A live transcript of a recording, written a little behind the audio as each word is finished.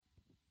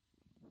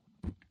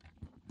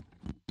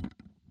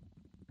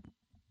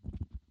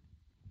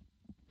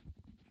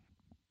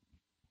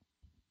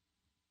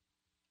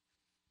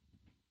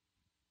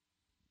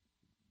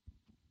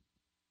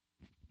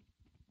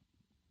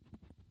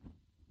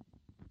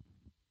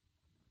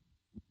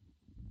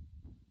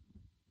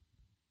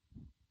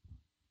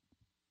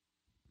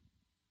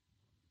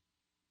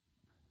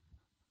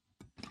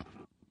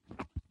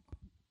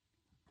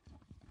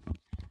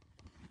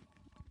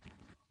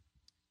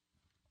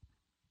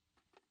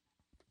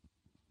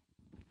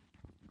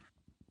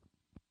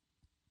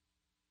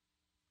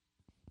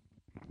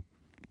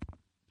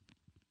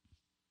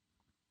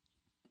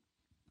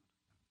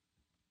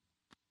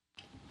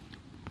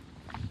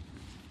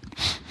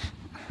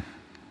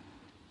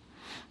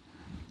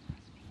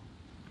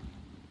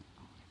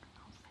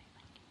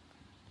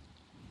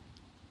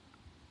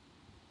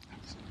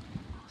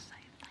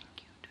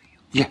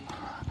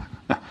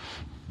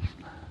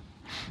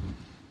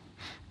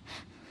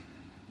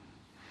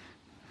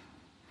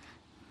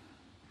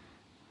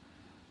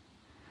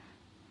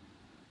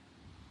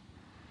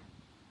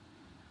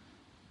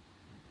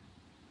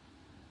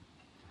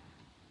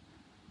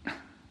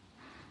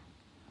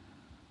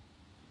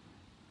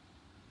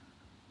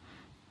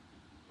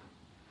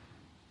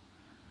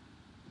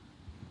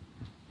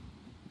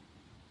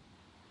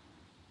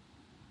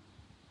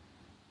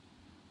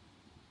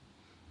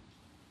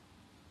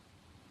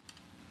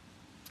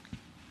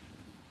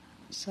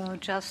So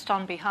just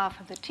on behalf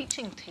of the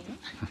teaching team,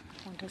 I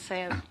want to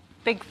say a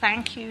big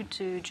thank you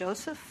to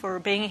Joseph for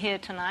being here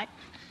tonight,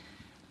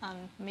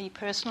 and me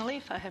personally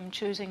for him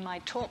choosing my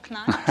talk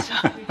night. So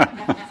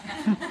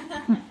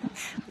I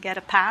get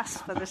a pass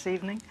for this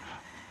evening.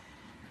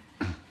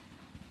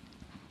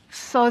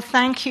 So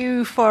thank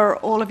you for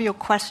all of your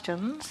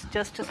questions.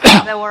 Just to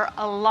say, there were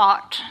a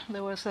lot.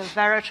 There was a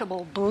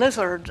veritable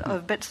blizzard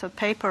of bits of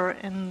paper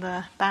in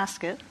the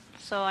basket.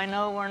 So I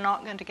know we're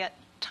not going to get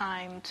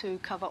time to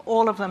cover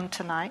all of them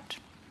tonight.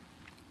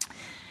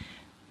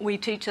 We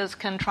teachers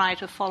can try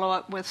to follow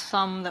up with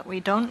some that we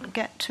don't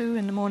get to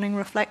in the morning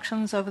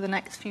reflections over the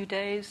next few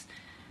days.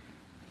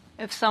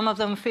 If some of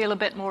them feel a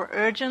bit more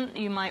urgent,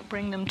 you might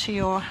bring them to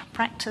your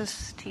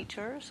practice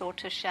teachers or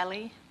to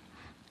Shelley.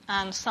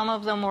 And some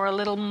of them were a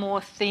little more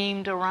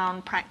themed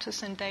around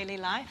practice in daily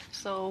life,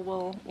 so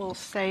we'll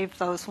save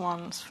those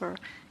ones for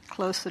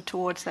closer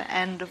towards the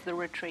end of the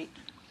retreat.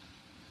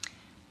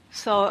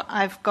 So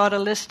I've got a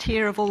list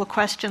here of all the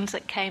questions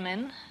that came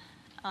in.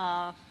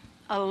 A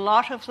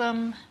lot of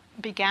them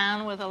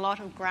began with a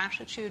lot of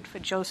gratitude for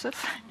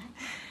Joseph.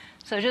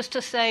 So just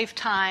to save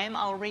time,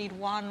 I'll read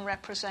one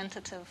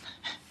representative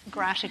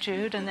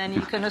gratitude, and then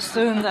you can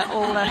assume that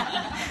all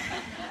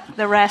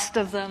the rest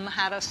of them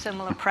had a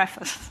similar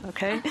preface,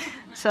 okay?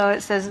 So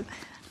it says,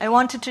 I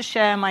wanted to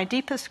share my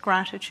deepest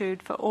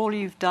gratitude for all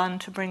you've done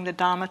to bring the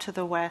Dharma to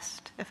the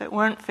West. If it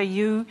weren't for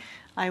you,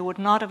 I would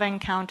not have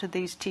encountered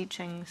these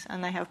teachings,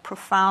 and they have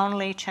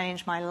profoundly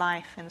changed my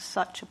life in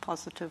such a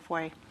positive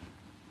way.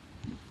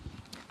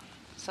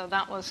 So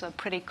that was a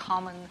pretty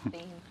common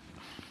theme.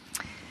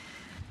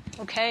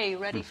 Okay,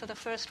 ready for the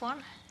first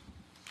one?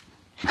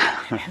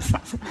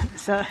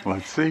 So,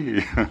 let's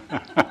see.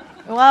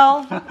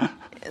 Well,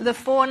 the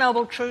Four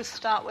Noble Truths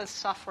start with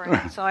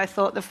suffering. So I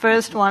thought the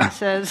first one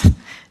says,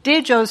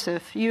 Dear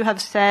Joseph, you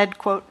have said,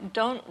 quote,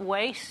 don't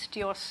waste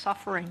your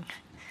suffering.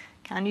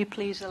 Can you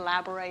please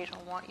elaborate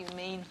on what you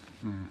mean?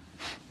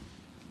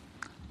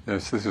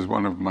 Yes, this is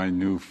one of my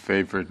new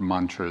favorite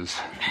mantras.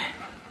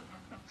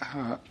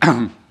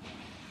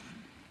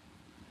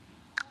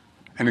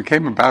 And it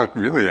came about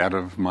really out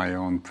of my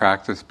own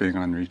practice, being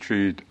on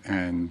retreat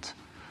and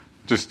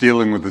just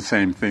dealing with the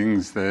same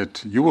things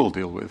that you will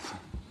deal with.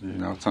 You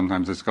know,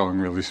 sometimes it's going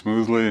really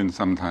smoothly and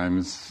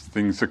sometimes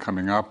things are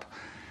coming up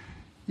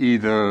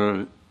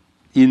either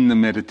in the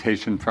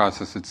meditation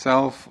process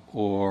itself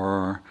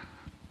or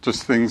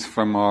just things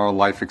from our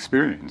life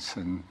experience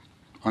and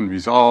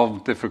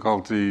unresolved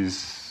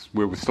difficulties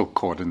where we're still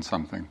caught in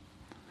something.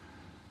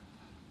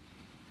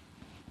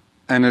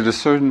 And at a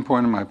certain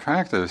point in my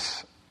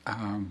practice,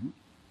 I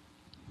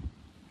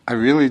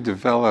really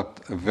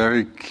developed a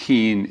very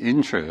keen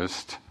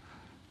interest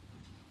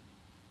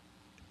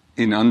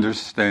in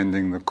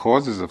understanding the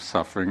causes of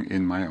suffering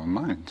in my own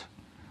mind,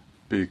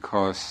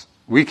 because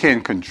we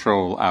can't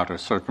control outer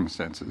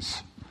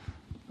circumstances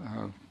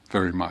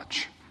very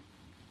much.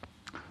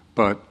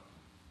 But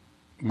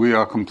we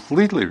are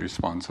completely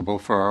responsible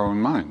for our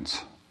own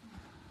minds.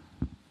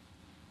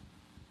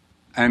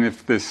 And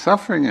if there's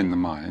suffering in the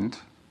mind,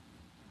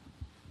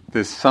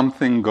 there's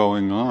something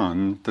going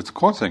on that's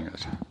causing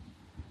it,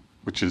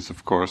 which is,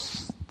 of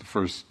course, the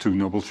first two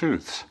noble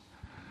truths.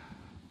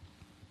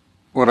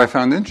 What I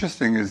found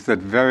interesting is that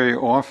very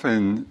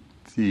often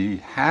the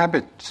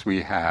habits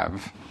we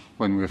have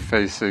when we're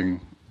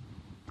facing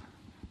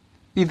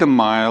either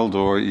mild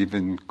or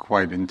even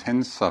quite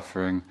intense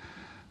suffering,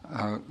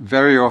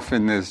 very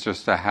often there's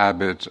just a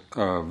habit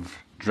of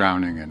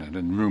drowning in it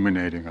and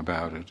ruminating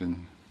about it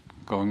and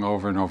going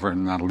over and over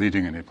and not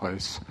leading any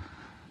place.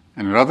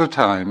 And at other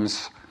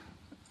times,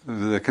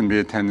 there can be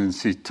a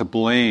tendency to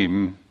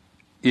blame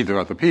either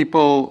other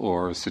people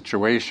or a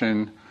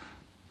situation,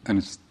 and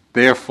it's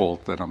their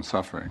fault that I'm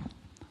suffering.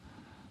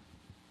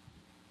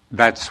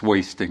 That's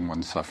wasting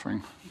one's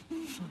suffering.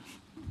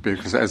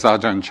 Because as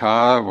Ajahn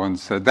Chah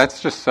once said,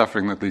 that's just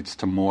suffering that leads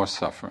to more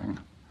suffering.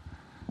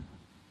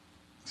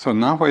 So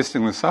not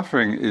wasting the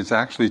suffering is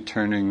actually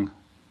turning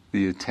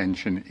the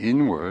attention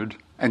inward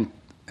and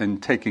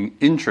taking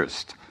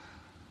interest.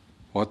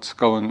 What's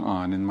going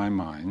on in my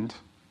mind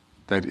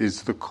that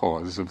is the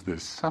cause of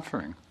this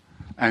suffering?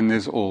 And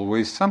there's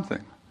always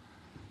something.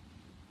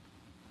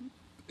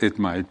 It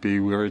might be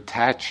we're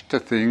attached to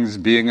things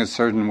being a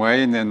certain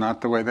way and they're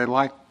not the way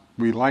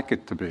we like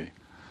it to be.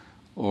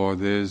 Or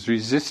there's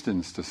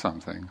resistance to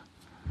something.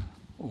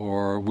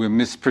 Or we're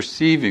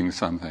misperceiving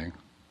something.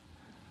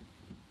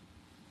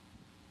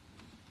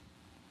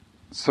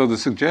 So the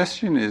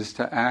suggestion is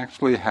to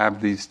actually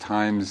have these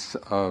times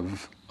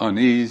of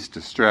unease,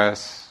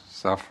 distress,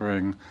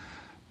 suffering,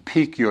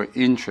 pique your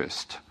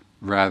interest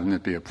rather than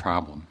it be a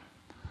problem.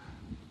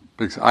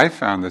 Because I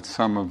found that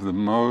some of the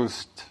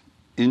most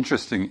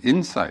interesting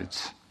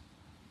insights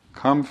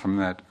come from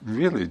that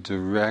really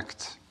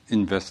direct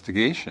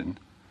investigation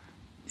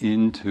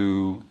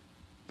into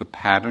the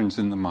patterns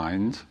in the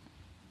mind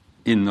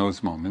in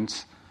those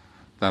moments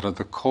that are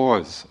the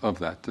cause of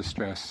that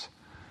distress.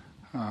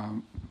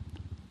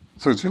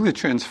 So it's really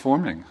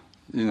transforming.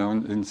 You know,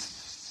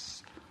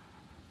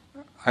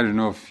 I don't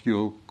know if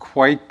you'll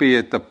quite be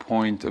at the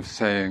point of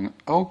saying,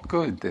 oh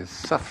good, there's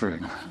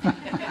suffering.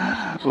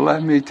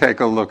 Let me take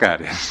a look at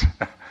it.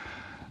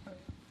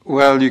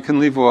 Well, you can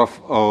leave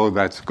off, oh,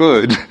 that's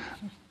good,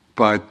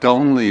 but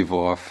don't leave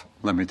off,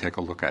 let me take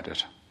a look at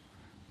it.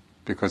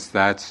 Because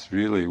that's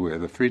really where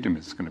the freedom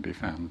is going to be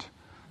found.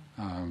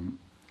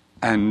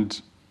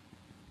 And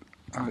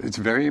it's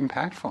very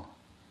impactful,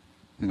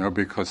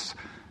 because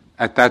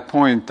at that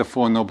point, the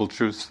Four Noble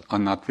Truths are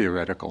not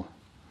theoretical.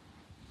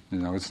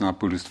 It's not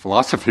Buddhist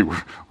philosophy.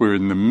 We're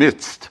in the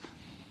midst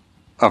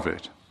of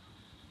it.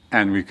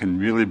 And we can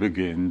really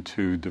begin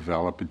to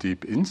develop a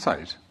deep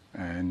insight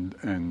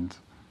and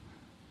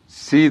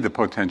see the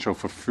potential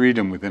for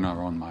freedom within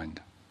our own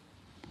mind.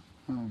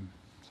 So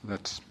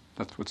that's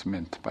what's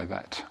meant by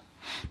that.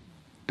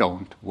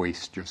 Don't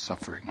waste your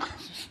suffering.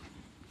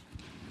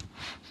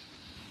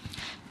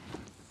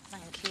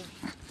 Thank you.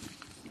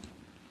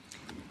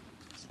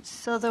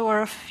 So there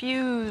were a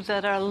few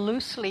that are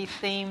loosely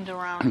themed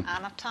around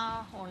anatta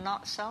or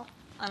not self,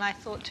 and I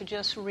thought to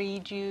just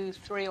read you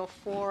 3 or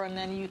 4, and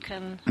then you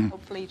can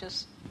hopefully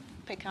just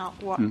pick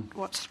out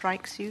what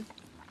strikes you.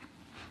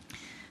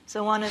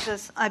 So one is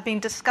this: I've been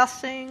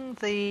discussing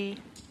the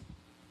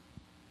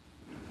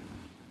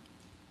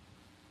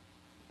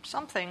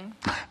something.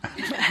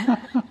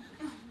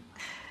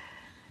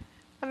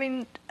 I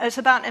mean, it's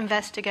about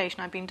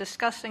investigation. I've been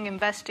discussing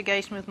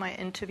investigation with my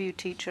interview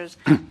teachers.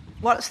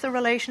 What's the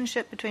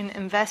relationship between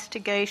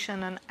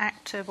investigation and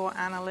active or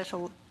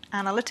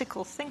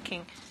analytical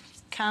thinking?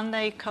 Can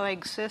they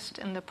coexist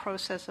in the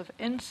process of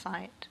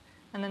insight?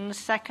 And then the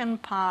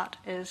second part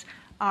is,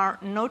 are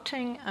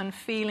noting and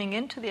feeling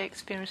into the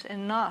experience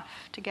enough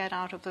to get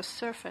out of the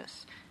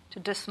surface, to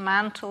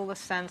dismantle the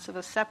sense of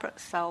a separate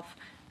self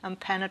and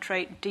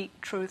penetrate deep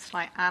truths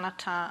like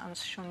anatta and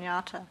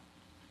shunyata?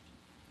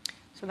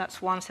 So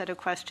that's one set of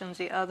questions.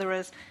 The other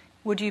is,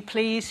 would you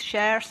please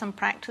share some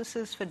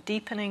practices for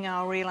deepening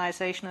our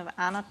realization of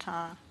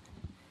anatta?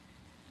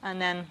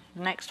 And then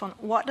the next one,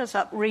 what does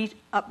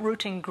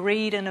uprooting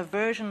greed and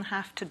aversion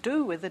have to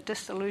do with the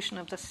dissolution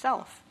of the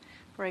self?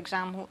 For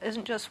example,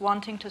 isn't just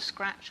wanting to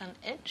scratch an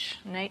itch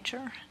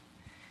nature?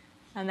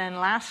 And then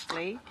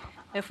lastly,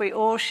 if we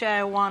all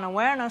share one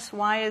awareness,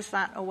 why is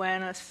that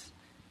awareness?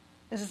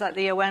 This is that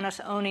the awareness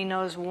only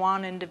knows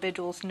one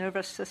individual's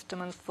nervous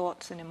system and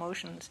thoughts and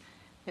emotions.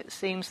 It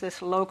seems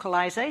this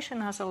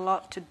localization has a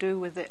lot to do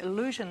with the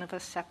illusion of a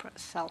separate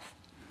self.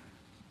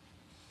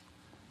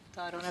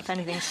 So I don't know if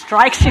anything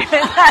strikes you in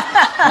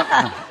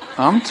that.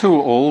 I'm too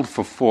old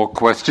for 4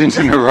 questions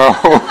in a row.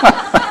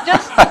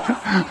 Just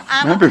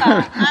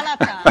anatta.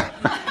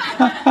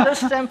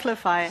 Just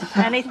simplify it.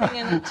 Anything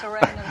in the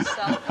terrain of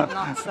self and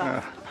not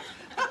self.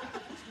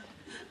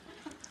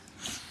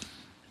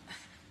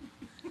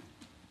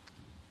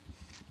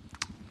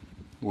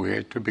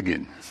 Where to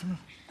begin?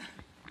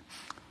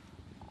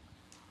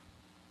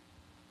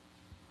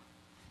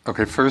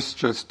 Okay, first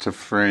just to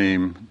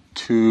frame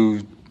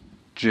 2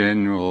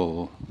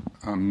 general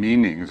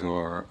meanings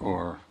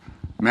or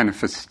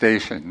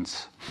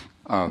manifestations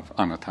of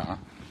anatta.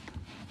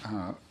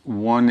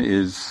 One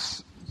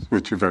is,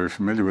 which you're very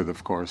familiar with,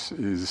 of course,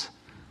 is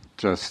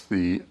just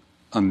the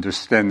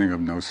understanding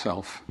of no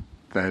self,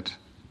 that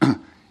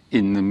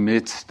in the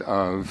midst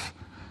of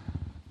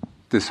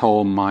this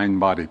whole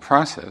mind-body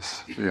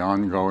process, the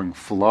ongoing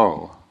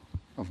flow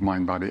of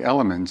mind-body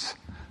elements,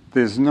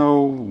 there's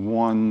no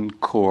one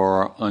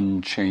core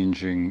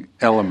unchanging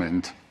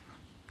element.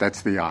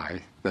 That's the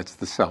I, that's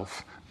the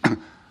self.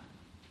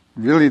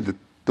 Really,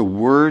 the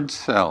word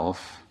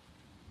self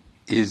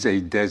is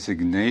a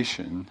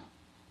designation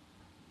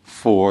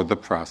for the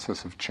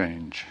process of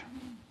change.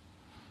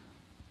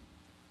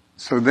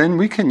 So then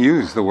we can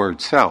use the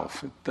word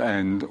self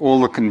and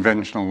all the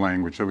conventional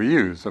language that we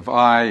use of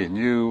I and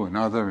you and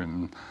other,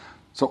 and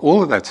so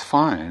all of that's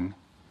fine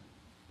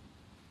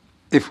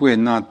if we're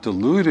not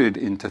deluded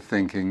into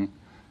thinking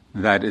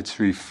that it's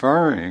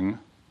referring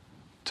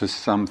to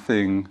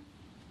something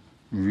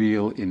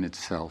real in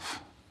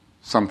itself,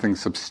 something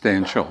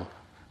substantial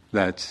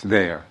that's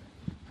there,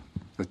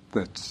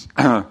 that's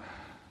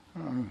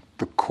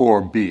the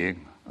core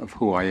being of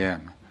who I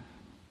am.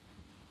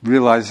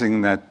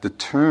 Realizing that the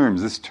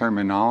terms, this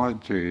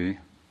terminology,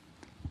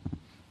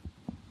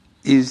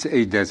 is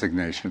a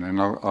designation.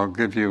 And I'll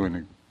give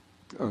you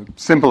a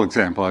simple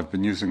example. I've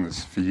been using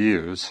this for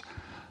years,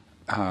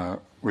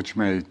 which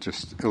may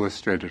just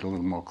illustrate it a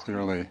little more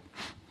clearly.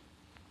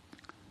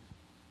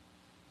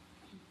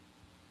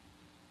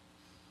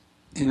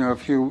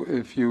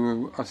 If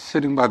you are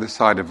sitting by the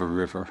side of a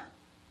river,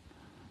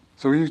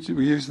 so we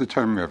use the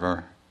term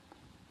river,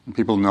 and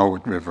people know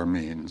what river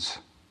means.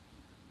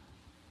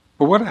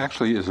 But what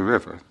actually is a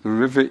river? The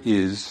river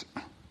is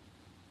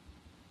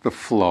the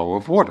flow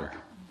of water.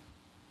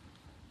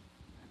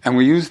 And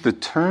we use the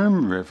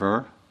term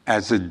river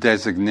as a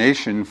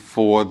designation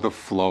for the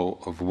flow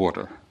of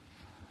water.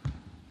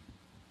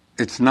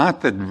 It's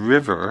not that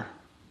river,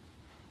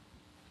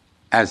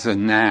 as a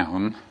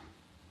noun,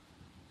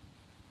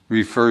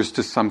 refers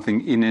to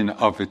something in and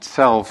of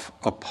itself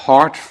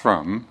apart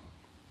from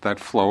that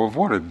flow of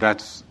water.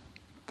 That's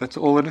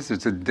all it is.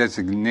 It's a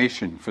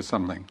designation for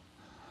something.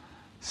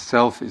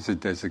 Self is a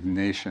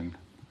designation.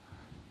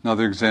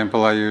 Another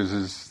example I use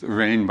is a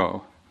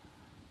rainbow.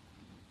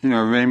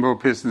 A rainbow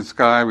appears in the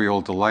sky, we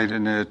all delight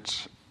in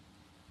it.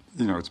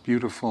 It's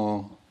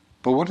beautiful.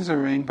 But what is a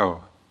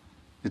rainbow?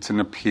 It's an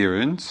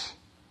appearance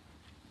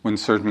when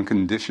certain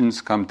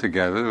conditions come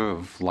together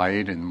of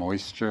light and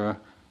moisture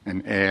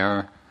and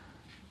air,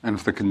 and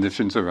if the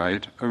conditions are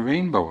right, a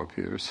rainbow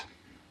appears.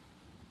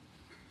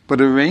 But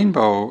a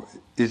rainbow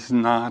is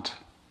not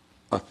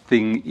a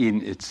thing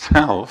in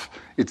itself,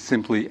 it's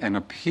simply an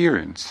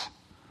appearance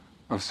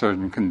of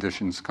certain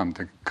conditions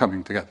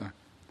coming together.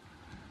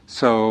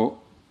 So,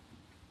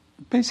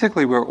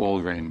 basically we're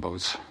all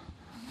rainbows.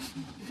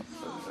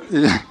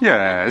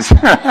 Yes,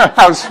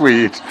 how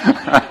sweet.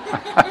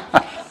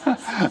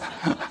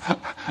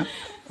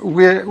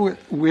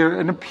 We're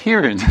an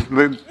appearance.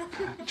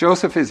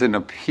 Joseph is an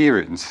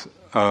appearance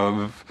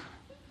of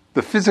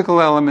the physical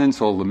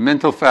elements, all the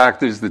mental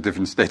factors, the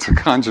different states of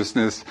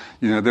consciousness.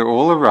 They're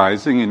all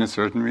arising in a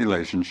certain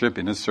relationship,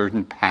 in a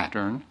certain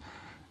pattern,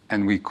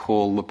 and we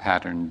call the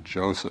pattern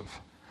Joseph.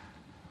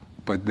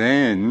 But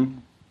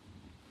then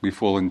we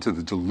fall into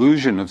the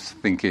delusion of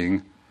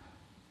thinking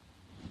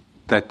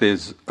that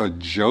there's a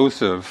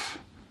Joseph,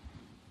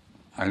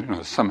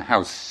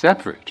 somehow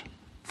separate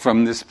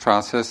from this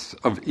process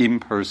of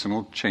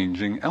impersonal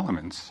changing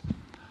elements.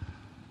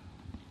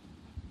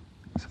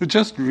 So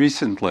just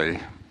recently,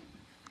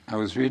 I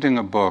was reading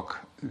a book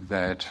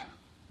that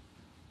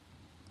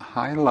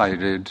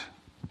highlighted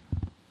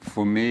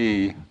for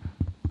me,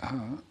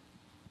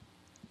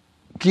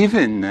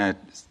 given that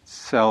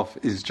self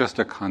is just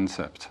a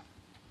concept,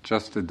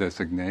 just a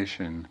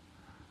designation,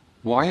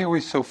 why are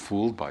we so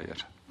fooled by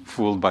it?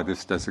 Fooled by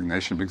this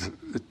designation? Because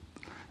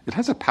it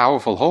has a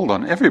powerful hold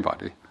on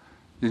everybody.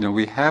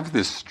 We have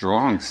this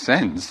strong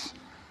sense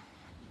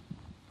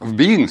of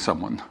being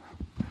someone.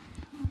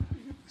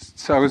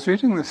 So I was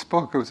reading this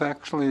book. It was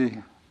actually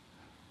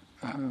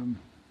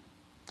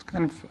it's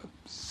kind of a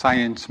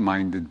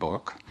science-minded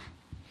book.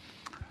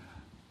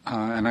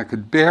 And I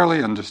could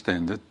barely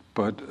understand it,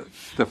 but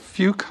the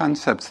few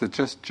concepts that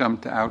just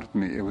jumped out at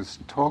me, it was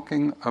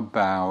talking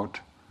about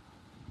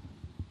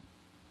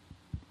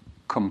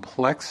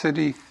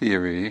complexity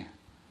theory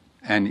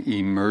and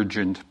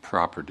emergent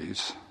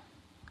properties.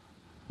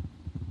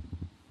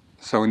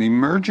 So an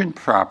emergent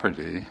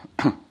property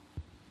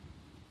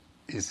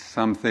is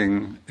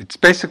something, it's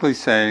basically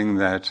saying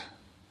that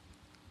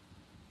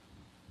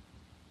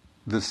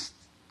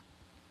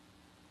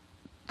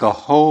the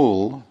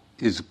whole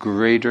is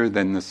greater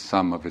than the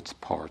sum of its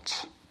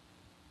parts.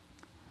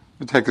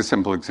 We'll take a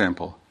simple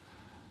example.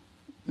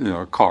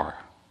 A car.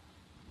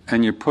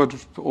 And you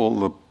put all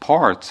the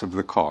parts of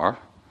the car,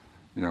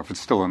 if it's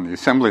still on the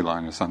assembly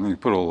line or something, you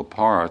put all the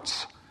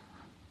parts,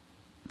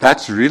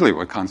 that's really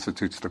what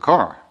constitutes the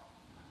car.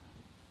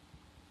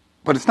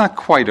 But it's not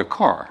quite a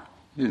car.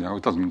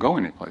 It doesn't go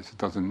anyplace, it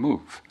doesn't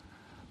move.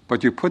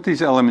 But you put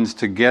these elements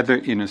together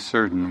in a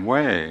certain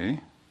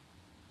way,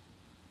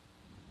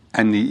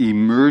 and the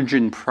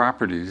emergent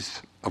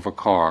properties of a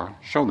car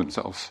show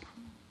themselves.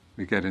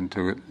 We get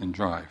into it and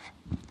drive.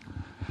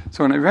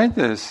 So when I read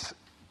this,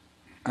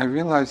 I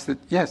realized that,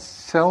 yes,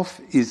 self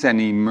is an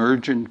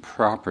emergent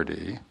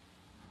property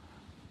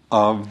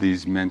of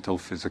these mental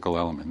physical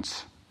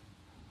elements.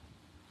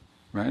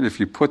 Right? If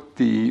you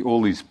put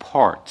all these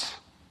parts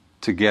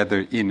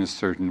together in a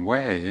certain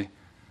way,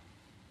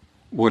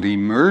 what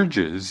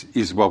emerges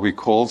is what we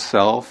call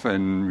self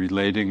and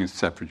relating as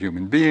separate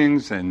human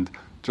beings and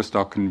just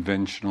our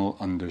conventional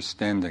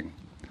understanding.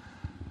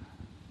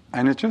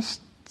 And it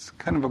just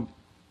kind of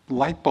a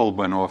light bulb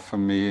went off for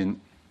me, and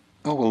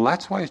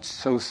that's why it's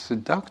so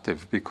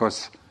seductive,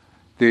 because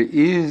there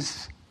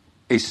is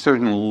a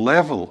certain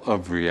level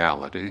of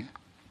reality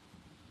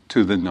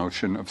to the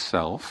notion of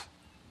self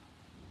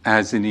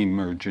as an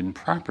emergent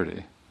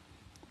property.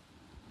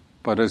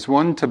 But as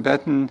one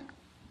Tibetan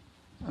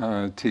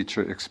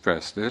teacher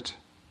expressed it,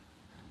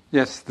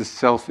 yes, the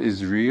self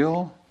is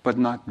real, but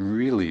not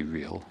really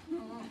real.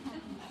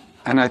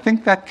 And I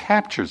think that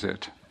captures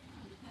it.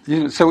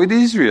 So it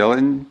is real,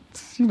 and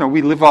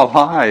we live our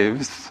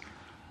lives,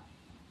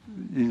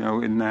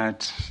 in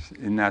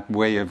that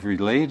way of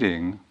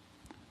relating.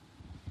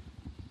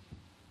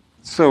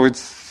 So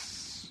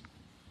it's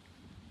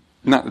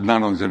not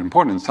only is it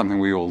important, it's something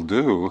we all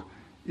do,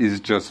 is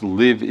just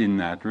live in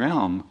that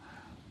realm.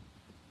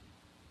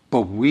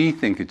 But we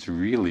think it's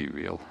really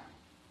real.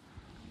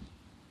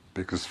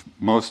 Because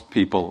most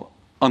people,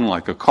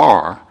 unlike a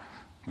car,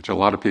 which a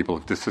lot of people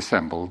have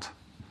disassembled,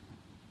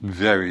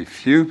 very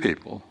few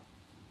people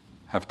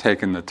have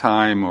taken the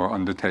time or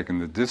undertaken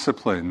the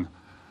discipline.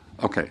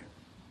 Okay,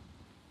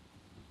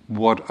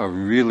 what are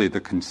really the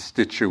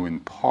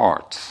constituent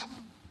parts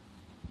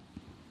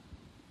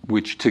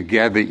which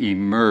together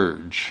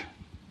emerge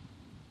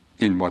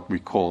in what we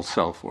call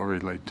self or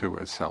relate to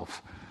as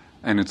self?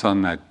 And it's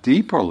on that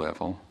deeper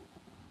level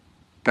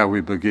that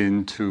we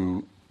begin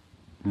to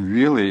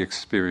really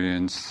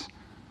experience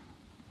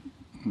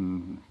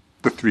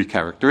the three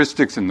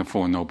characteristics and the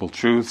Four Noble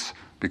Truths,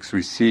 because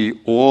we see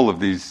all of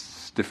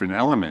these different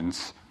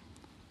elements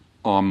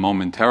are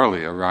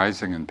momentarily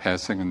arising and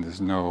passing, and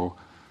there's no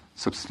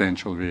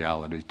substantial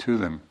reality to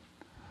them.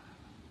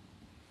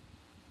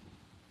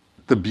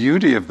 The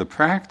beauty of the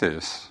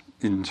practice,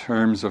 in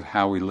terms of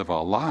how we live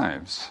our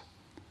lives,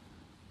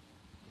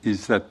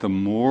 is that the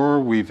more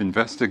we've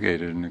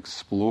investigated and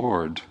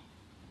explored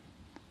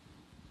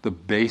the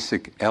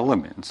basic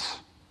elements,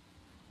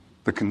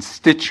 the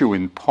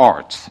constituent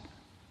parts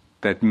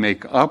that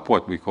make up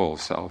what we call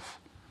self,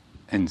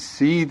 and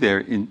see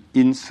their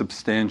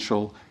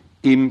insubstantial,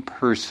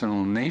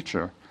 impersonal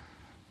nature.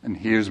 And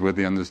here's where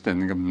the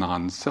understanding of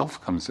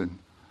non-self comes in.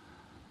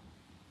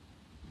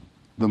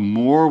 The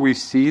more we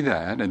see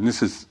that, and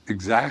this is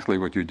exactly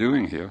what you're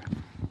doing here,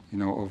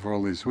 over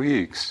all these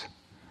weeks,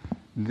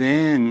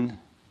 then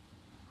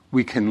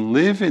we can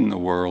live in the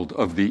world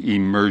of the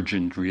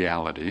emergent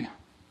reality,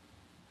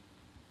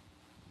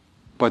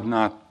 but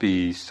not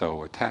be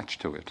so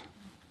attached to it.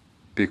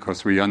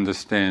 Because we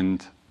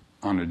understand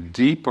on a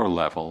deeper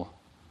level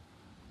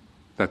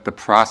that the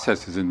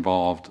processes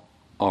involved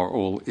are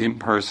all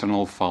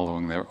impersonal,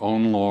 following their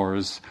own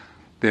laws.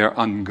 They're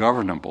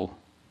ungovernable.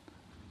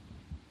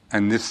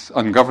 And this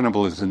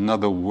ungovernable is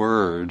another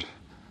word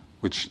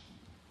which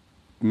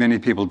many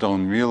people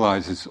don't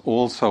realize is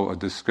also a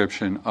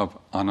description of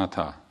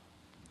anatta.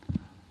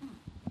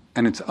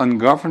 And it's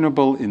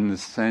ungovernable in the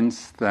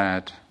sense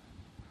that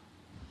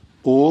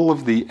all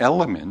of the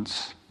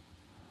elements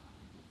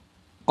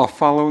are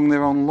following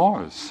their own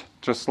laws,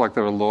 just like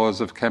there are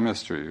laws of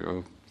chemistry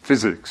or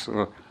physics.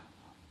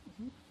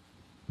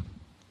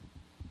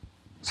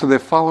 So they're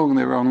following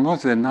their own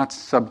laws. They're not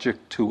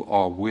subject to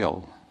our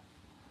will.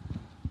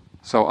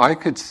 So I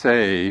could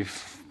say,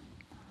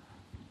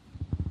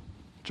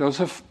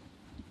 Joseph,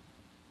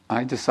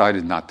 I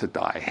decided not to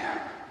die.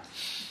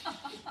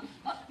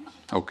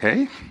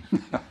 Okay?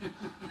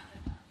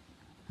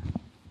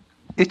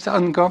 It's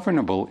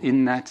ungovernable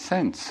in that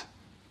sense.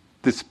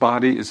 This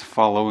body is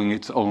following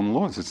its own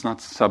laws. It's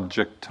not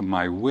subject to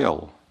my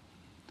will.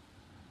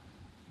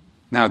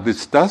 Now,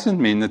 this doesn't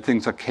mean that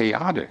things are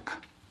chaotic,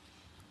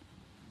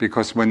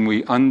 because when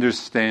we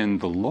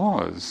understand the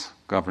laws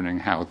governing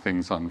how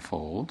things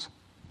unfold,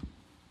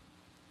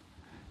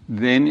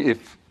 then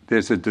if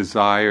there's a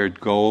desired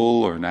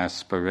goal or an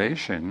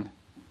aspiration,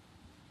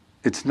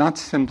 it's not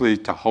simply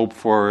to hope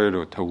for it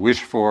or to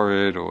wish for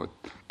it or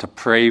to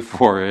pray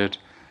for it.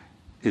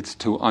 It's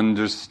to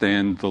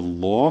understand the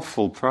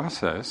lawful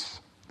process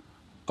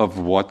of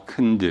what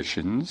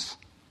conditions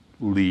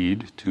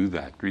lead to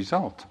that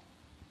result.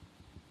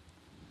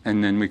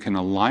 And then we can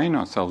align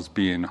ourselves,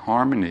 be in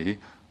harmony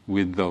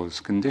with those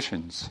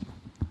conditions.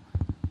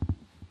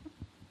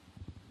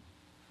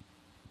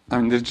 I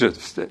mean, there's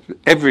just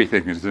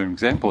everything is an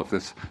example of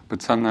this,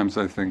 but sometimes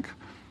I think,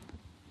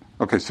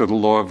 okay, so the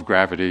law of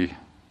gravity,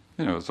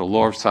 it's a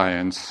law of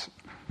science,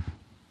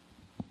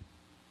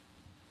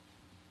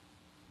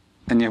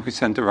 and yet we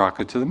sent a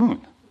rocket to the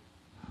moon.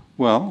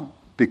 Well,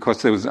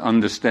 because there was an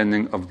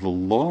understanding of the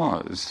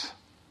laws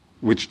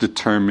which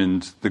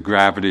determined the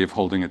gravity of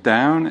holding it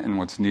down and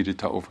what's needed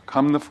to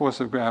overcome the force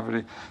of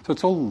gravity. So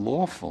it's all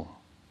lawful,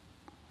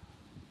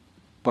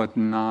 but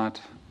not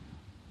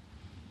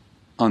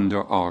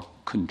under our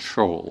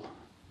control.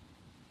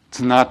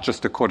 It's not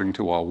just according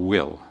to our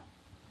will.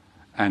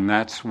 And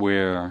that's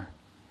where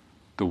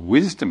the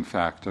wisdom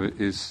factor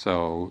is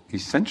so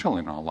essential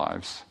in our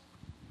lives.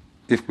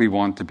 If we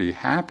want to be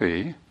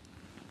happy,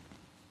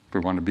 if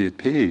we want to be at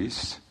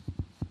peace,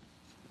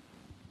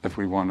 if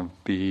we want to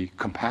be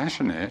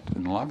compassionate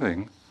and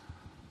loving,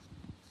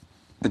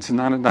 it's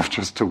not enough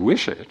just to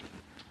wish it.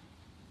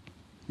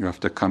 You have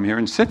to come here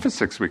and sit for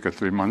 6 weeks or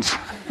 3 months.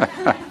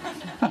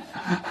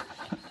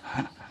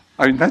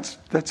 I mean,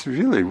 that's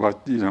really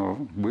what,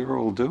 we're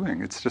all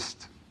doing. It's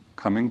just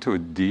coming to a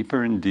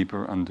deeper and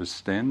deeper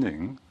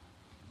understanding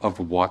of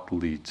what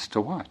leads to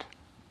what.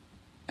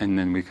 And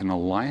then we can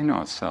align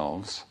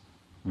ourselves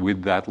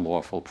with that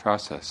lawful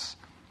process.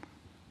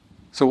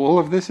 So all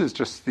of this is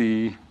just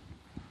you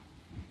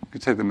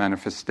could say the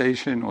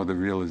manifestation or the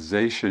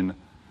realization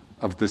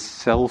of the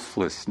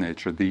selfless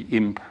nature, the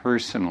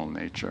impersonal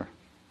nature.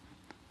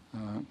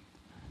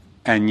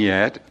 And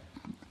yet,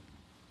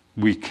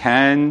 we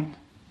can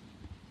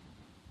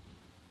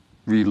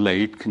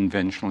relate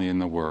conventionally in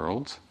the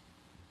world,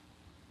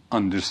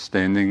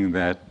 understanding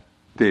that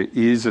there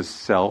is a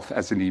self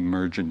as an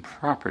emergent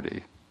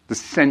property, the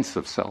sense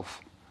of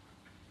self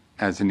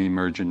as an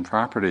emergent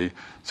property.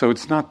 So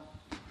it's not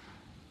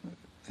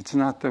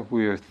that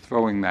we're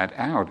throwing that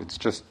out, it's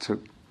just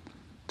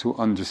to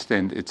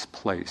understand its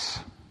place.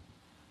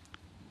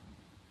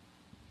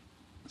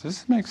 Does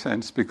this make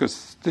sense?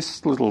 Because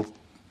this little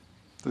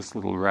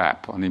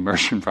rap on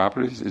emergent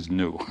properties is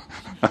new.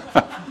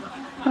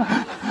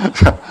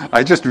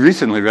 I just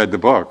recently read the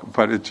book,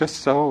 but it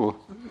just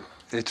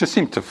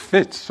seemed to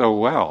fit so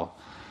well,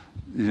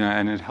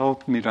 and it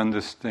helped me to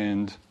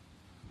understand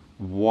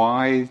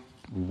why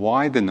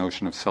the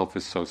notion of self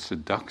is so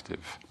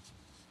seductive.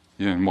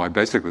 and why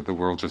basically the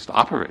world just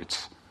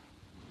operates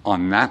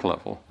on that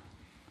level.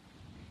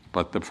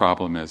 But the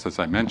problem is, as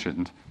I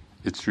mentioned,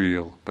 it's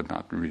real, but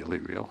not really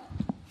real.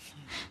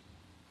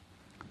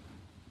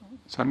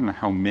 So I don't know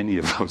how many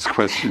of those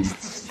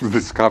questions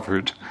this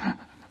covered.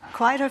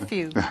 Quite a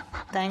few.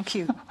 Thank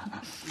you.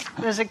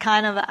 There's a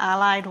kind of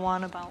allied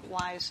one about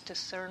wise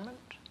discernment.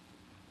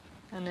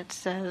 And it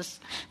says,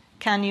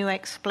 can you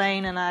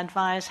explain and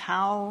advise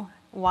how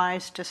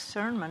wise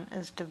discernment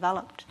is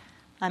developed?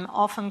 I'm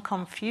often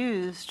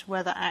confused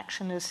whether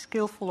action is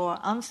skillful or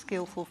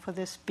unskillful for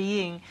this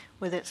being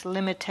with its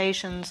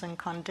limitations and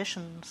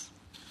conditions.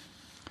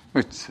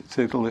 Wait,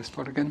 say the last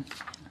part again.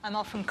 I'm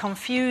often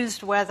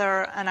confused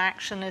whether an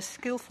action is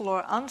skillful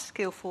or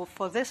unskillful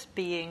for this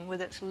being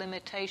with its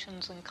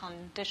limitations and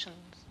conditions.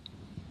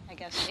 I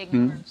guess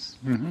ignorance.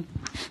 Mm-hmm.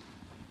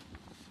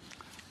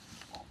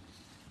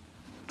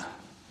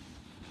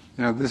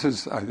 This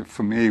is,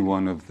 for me,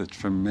 one of the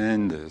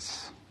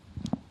tremendous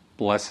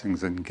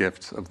blessings and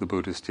gifts of the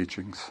Buddhist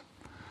teachings.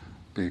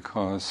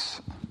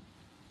 Because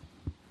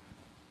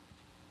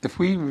if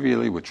we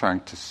really were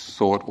trying to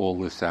sort all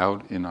this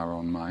out in our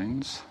own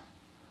minds,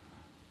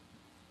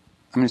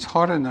 it's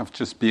hard enough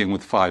just being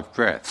with 5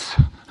 breaths.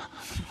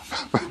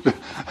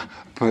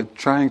 But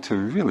trying to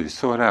really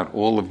sort out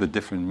all of the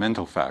different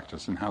mental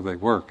factors and how they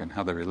work and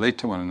how they relate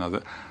to one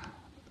another,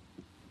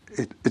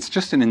 it's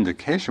just an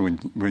indication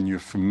when you're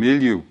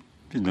familiar,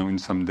 in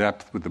some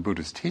depth with the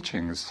Buddhist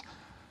teachings,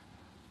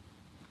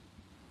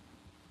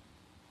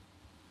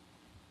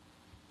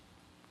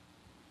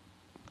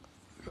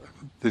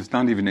 there's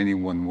not even any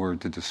one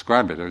word to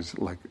describe it.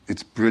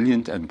 It's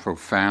brilliant and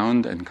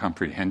profound and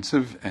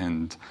comprehensive,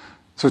 and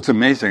so it's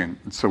amazing.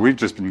 So we've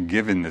just been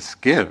given this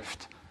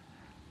gift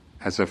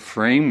as a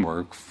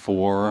framework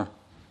for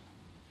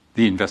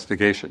the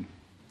investigation.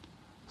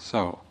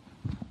 So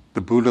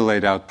the Buddha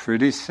laid out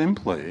pretty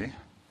simply,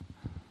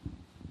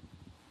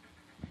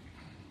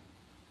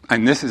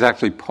 and this is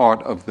actually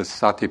part of the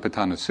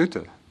Satipatthana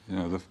Sutta,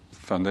 the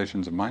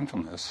foundations of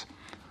mindfulness.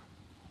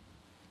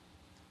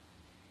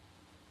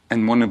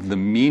 And one of the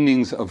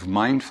meanings of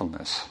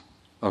mindfulness,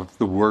 of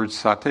the word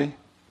sati,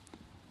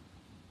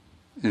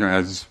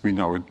 as we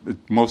know, it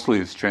mostly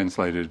is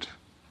translated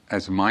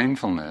as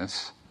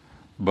mindfulness,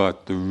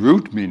 but the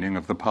root meaning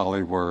of the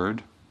Pali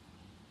word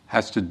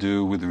has to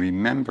do with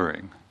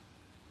remembering.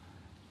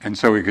 And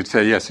so we could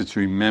say, yes, it's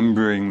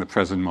remembering the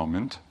present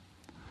moment,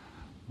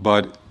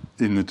 but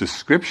in the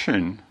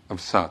description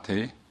of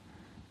sati,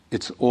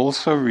 it's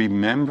also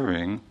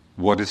remembering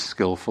what is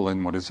skillful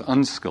and what is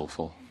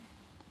unskillful.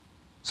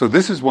 So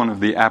this is one of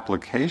the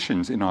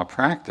applications in our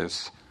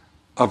practice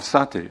of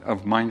sati,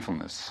 of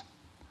mindfulness.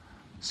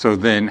 So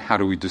then how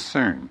do we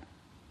discern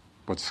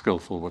what's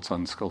skillful, what's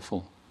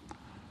unskillful?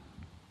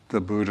 The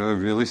Buddha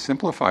really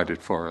simplified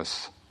it for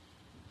us.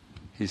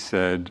 He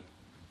said,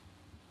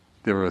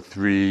 there are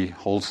 3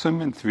 wholesome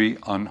and 3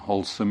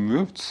 unwholesome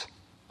roots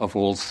of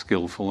all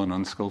skillful and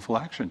unskillful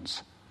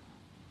actions.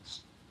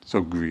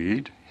 So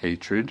greed,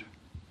 hatred,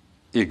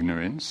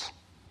 ignorance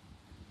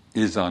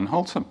is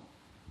unwholesome.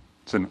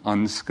 It's an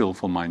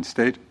unskillful mind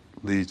state,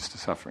 leads to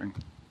suffering.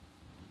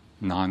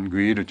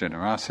 Non-greed or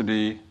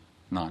generosity,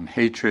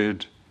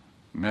 non-hatred,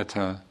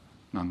 metta,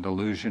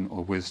 non-delusion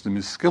or wisdom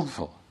is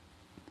skillful,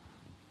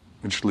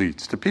 which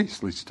leads to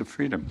peace, leads to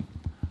freedom.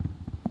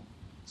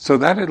 So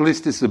that at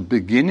least is a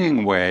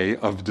beginning way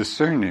of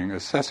discerning,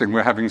 assessing.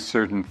 We're having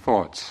certain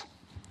thoughts.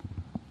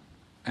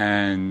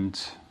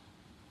 And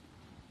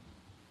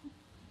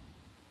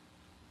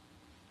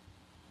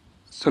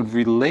sort of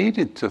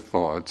related to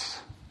thoughts,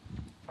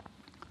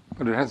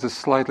 but it has a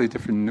slightly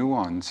different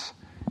nuance,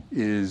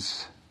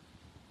 is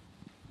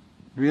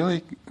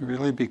really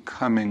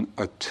becoming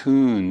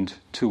attuned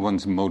to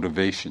one's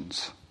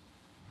motivations.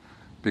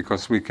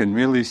 Because we can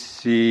really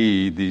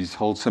see these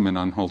wholesome and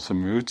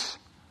unwholesome roots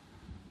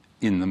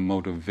in the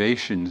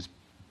motivations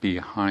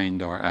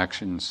behind our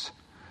actions.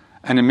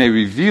 And it may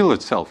reveal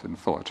itself in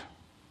thought.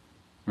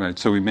 Right?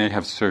 So we may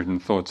have certain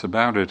thoughts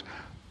about it,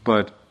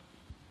 but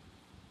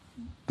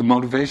the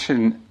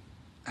motivation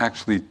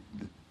actually,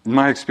 in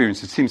my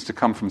experience, it seems to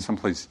come from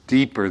someplace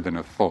deeper than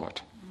a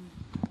thought.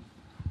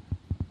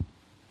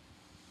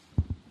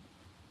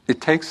 It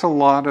takes a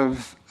lot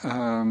of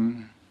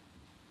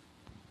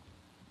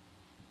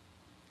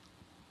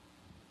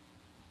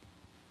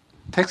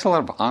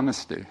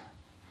honesty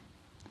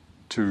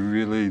to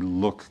really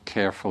look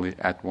carefully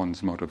at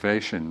one's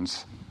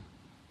motivations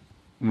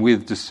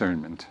with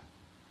discernment,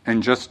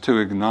 and just to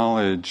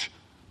acknowledge,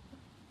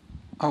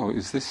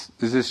 is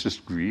this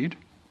just greed?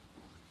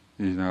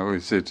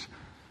 Is it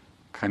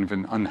kind of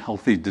an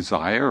unhealthy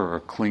desire or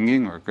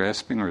clinging or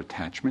grasping or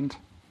attachment?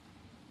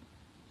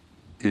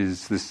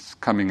 Is this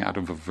coming out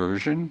of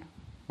aversion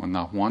or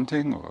not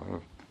wanting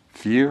or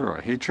fear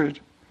or hatred?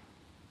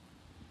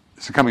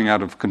 Is it coming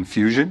out of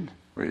confusion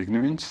or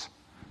ignorance?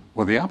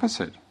 Or the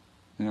opposite?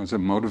 Is it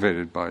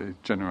motivated by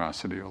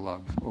generosity or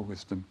love or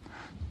wisdom?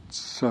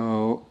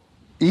 So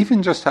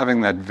even just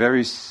having that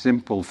very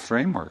simple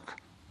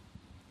framework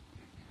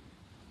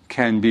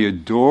can be a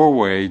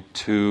doorway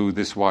to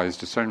this wise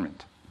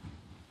discernment,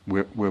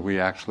 where we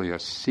actually are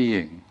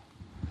seeing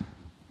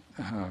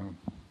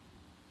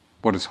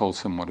what is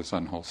wholesome, what is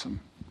unwholesome.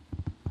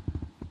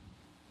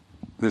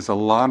 There's a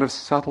lot of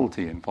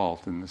subtlety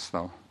involved in this,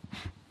 though.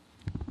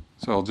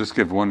 So I'll just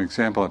give one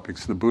example,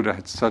 because the Buddha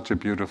had such a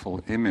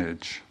beautiful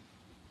image.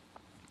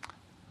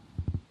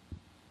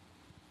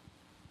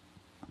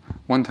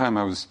 One time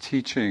I was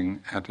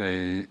teaching at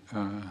a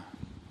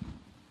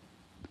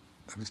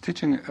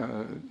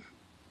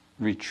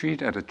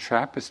retreat at a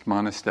Trappist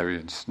monastery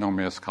in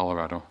Snowmass,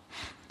 Colorado.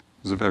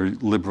 It was a very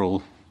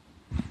liberal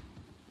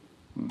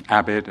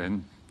abbot,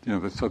 and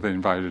so they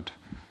invited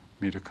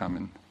me to come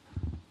and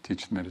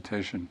teach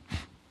meditation.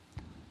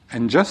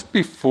 And just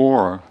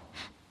before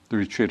the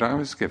retreat I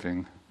was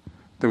giving,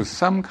 there was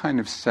some kind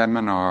of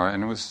seminar,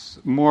 and it was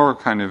more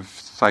kind of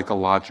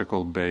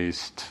psychological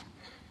based,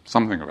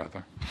 something or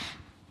other.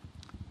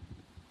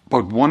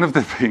 But one of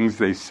the things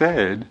they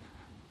said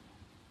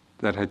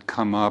that had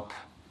come up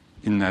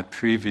in that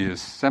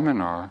previous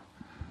seminar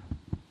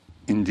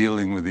in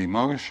dealing with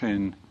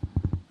emotion,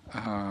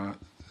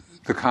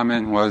 the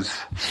comment was,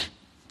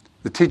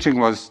 the teaching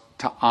was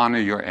to honor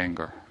your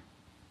anger.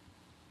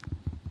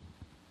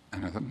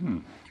 And I thought,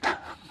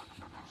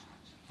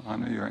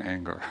 honor your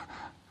anger.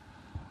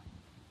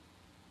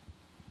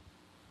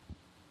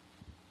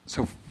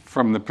 So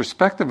from the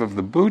perspective of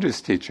the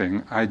Buddhist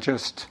teaching, I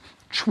just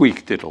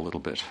tweaked it a little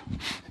bit.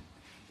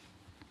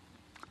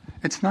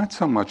 It's not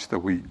so much that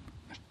we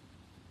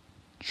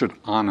should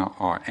honor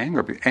our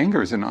anger, but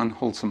anger is an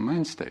unwholesome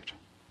mind state.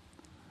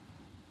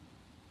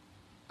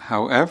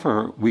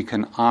 However, we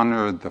can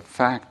honor the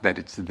fact that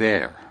it's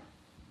there,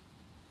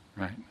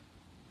 right?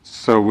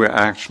 So we're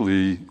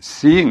actually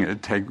seeing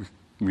it, take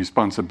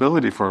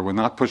responsibility for it. We're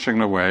not pushing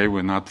it away.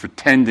 We're not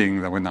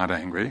pretending that we're not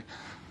angry.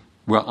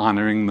 We're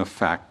honoring the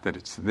fact that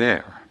it's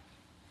there.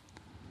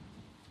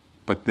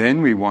 But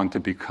then we want to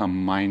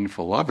become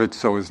mindful of it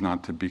so as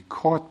not to be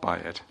caught by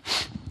it.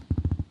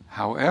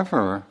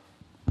 However,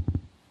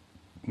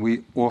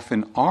 we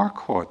often are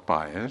caught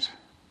by it,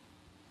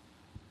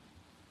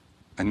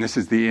 and this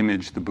is the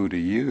image the Buddha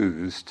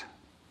used.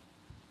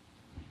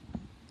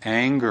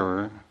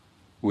 Anger,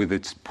 with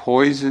its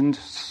poisoned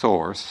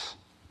source,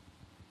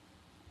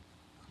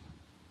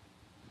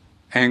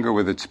 anger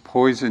with its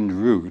poisoned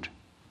root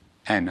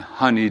and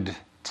honeyed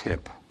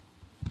tip.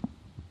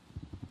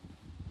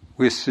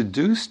 We're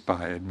seduced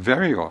by it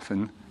very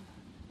often.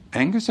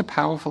 Anger is a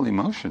powerful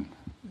emotion.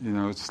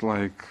 It's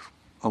like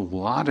a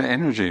lot of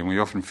energy, and we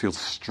often feel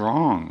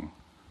strong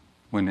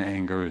when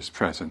anger is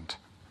present.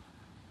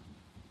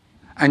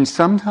 And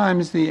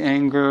sometimes the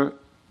anger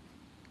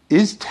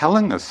is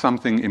telling us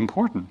something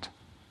important.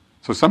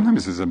 So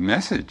sometimes there's a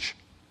message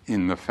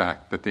in the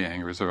fact that the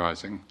anger is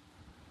arising.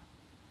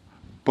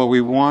 But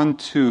we want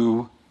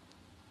to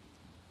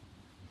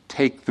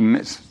take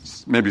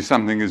maybe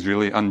something is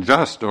really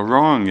unjust or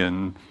wrong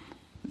and,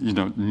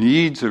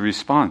 needs a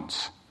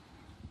response.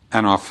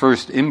 And our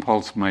first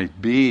impulse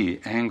might be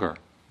anger.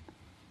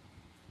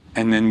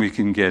 And then we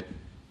can get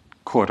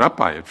caught up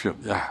by it, feel,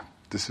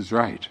 this is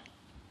right.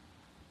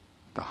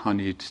 The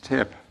honeyed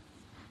tip.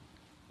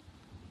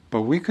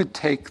 But we could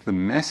take the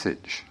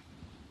message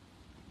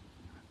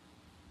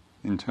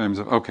in terms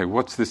of, okay,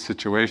 what's this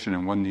situation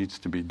and what needs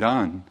to be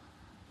done,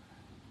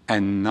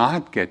 and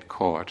not get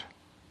caught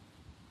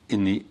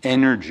in the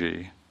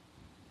energy,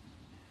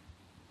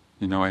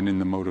 and in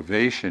the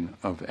motivation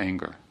of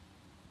anger,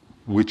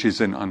 which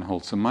is an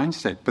unwholesome mind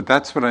state. But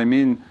that's what I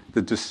mean,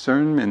 the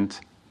discernment,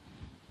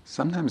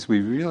 sometimes we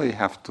really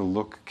have to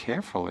look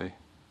carefully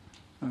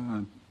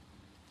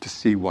to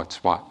see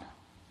what's what.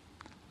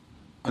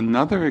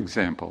 Another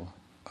example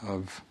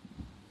of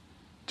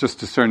just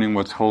discerning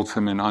what's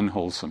wholesome and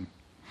unwholesome.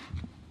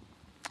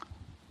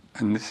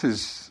 And this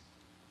is,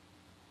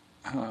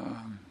 I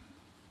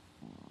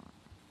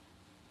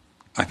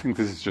think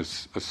this is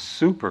just a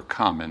super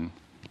common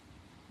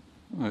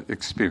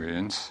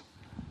experience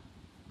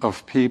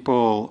of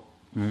people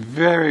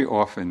very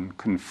often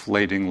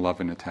conflating love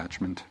and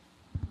attachment.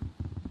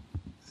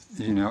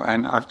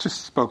 And I've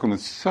just spoken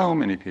with so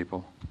many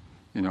people,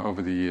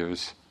 over the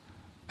years.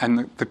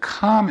 And the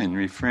common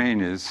refrain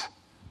is,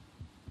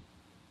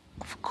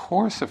 of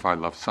course, if I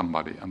love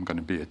somebody, I'm going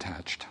to be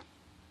attached.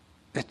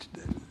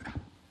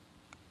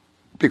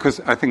 Because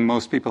I think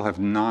most people have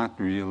not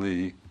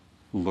really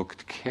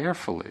looked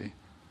carefully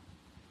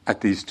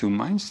at these two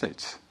mind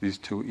states, these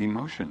two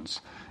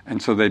emotions.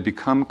 And so they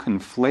become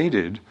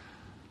conflated.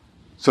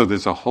 So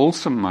there's a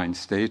wholesome mind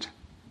state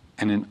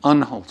and an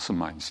unwholesome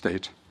mind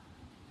state,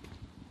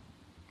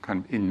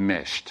 kind of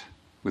enmeshed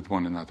with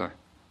one another.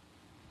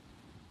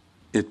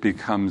 It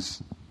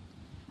becomes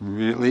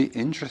really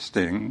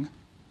interesting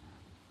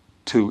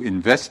to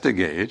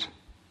investigate,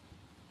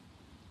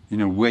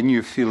 when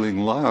you're feeling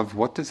love,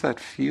 what does that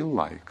feel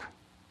like?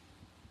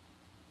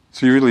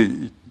 So you're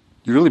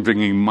really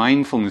bringing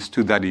mindfulness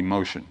to that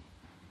emotion.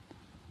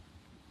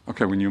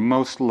 Okay, when you're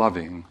most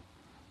loving,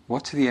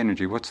 what's the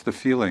energy? What's the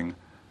feeling?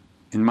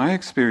 In my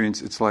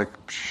experience, it's like,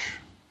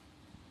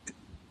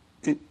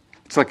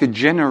 It's like a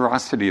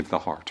generosity of the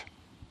heart.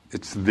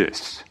 It's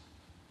this.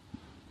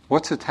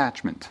 What's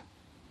attachment?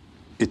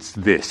 It's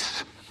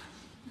this.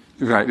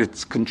 Right?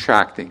 It's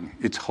contracting.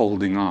 It's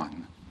holding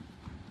on.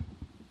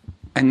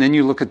 And then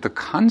you look at the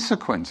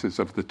consequences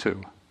of the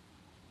two.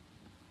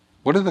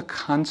 What are the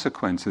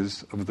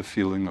consequences of the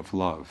feeling of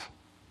love?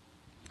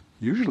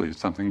 Usually it's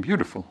something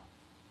beautiful.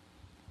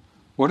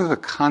 What are the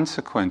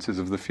consequences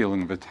of the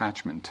feeling of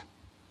attachment?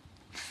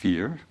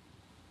 Fear,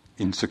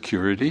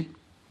 insecurity,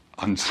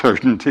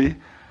 uncertainty.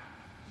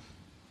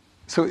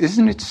 So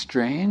isn't it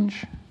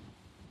strange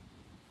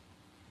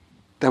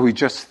that we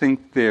just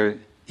think they're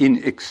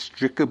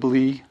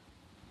inextricably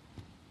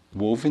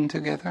woven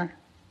together?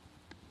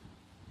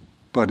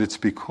 But it's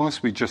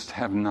because we just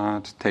have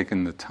not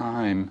taken the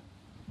time,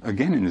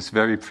 again, in this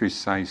very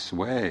precise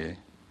way,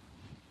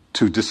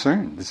 to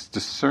discern, this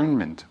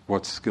discernment,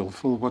 what's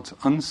skillful, what's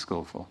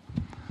unskillful.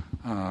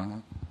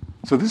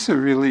 So this is a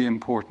really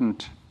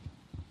important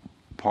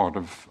part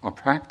of our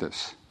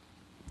practice.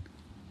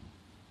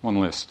 One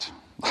list.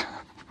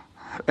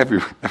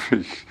 every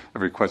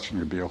question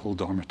could be a whole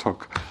Dharma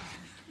talk.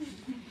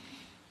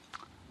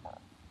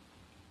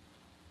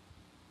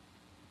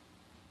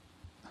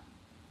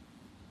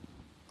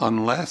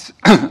 Unless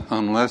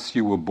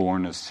you were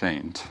born a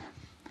saint,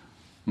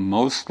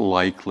 most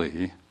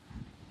likely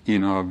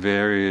in our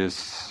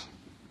various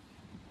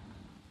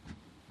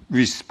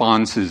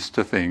responses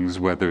to things,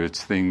 whether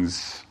it's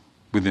things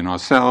within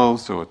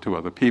ourselves or to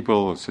other people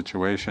or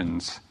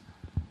situations,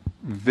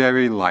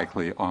 very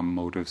likely our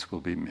motives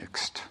will be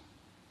mixed.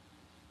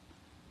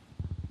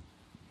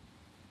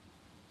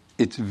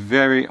 It's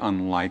very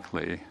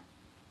unlikely,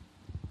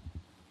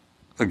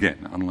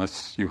 again,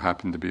 unless you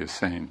happen to be a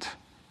saint,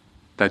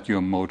 that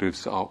your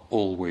motives are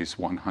always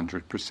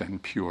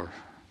 100% pure.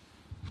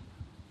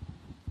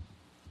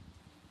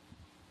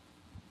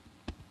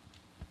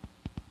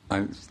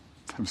 I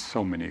have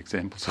so many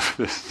examples of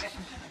this.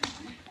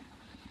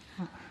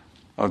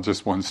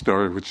 Just one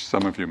story, which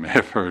some of you may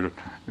have heard.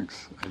 I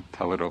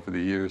tell it over the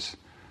years.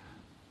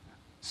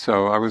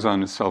 So I was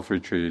on a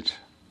self-retreat,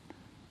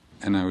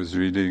 and I was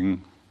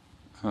reading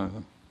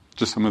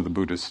just some of the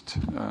Buddhist,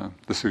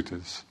 the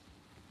suttas.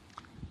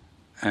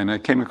 And I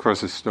came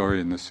across a story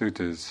in the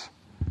suttas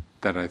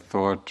that I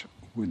thought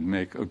would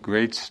make a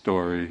great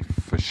story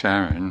for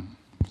Sharon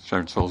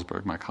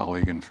Salzberg, my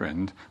colleague and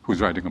friend, who's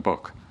writing a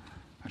book.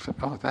 I said,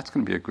 oh, that's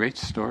going to be a great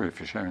story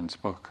for Sharon's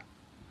book.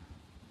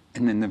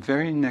 And then the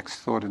very next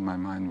thought in my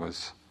mind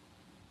was,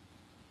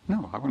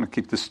 no, I want to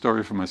keep this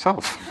story for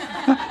myself.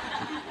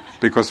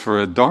 Because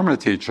for a Dharma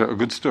teacher, a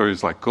good story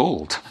is like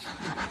gold.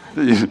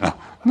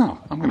 No,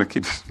 I'm going to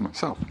keep this for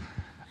myself.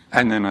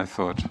 And then I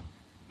thought,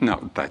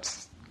 no,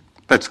 that's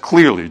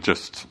clearly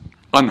just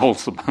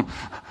unwholesome.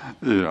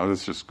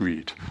 That's just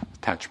greed,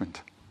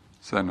 attachment.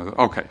 So then I thought,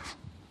 okay,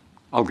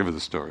 I'll give her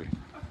the story.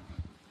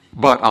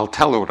 But I'll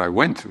tell her what I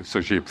went through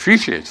so she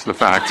appreciates the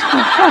fact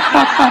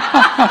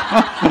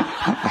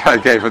I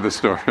gave her the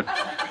story.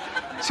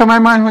 So my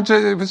mind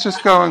was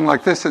just going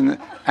like this. And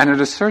at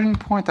a certain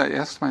point I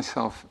asked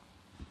myself,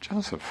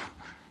 Joseph,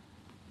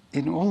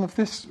 in all of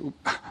this,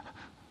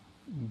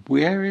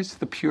 where is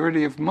the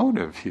purity of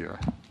motive here?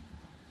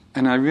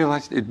 And I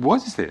realized it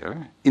was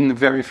there in the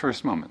very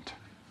first moment.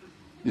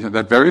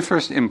 That very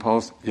first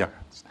impulse, yeah.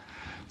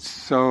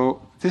 So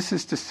this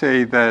is to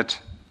say that,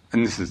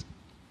 and this is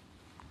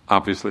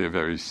obviously a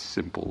very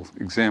simple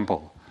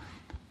example,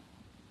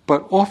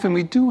 but often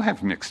we do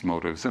have mixed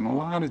motives and a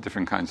lot of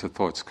different kinds of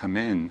thoughts come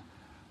in.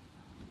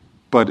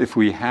 But if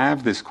we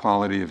have this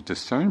quality of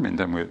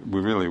discernment and we're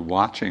really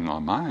watching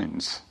our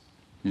minds,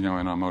 and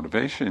our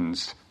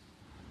motivations,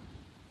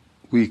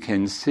 we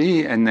can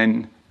see and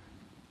then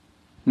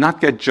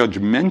not get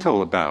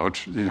judgmental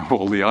about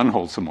all the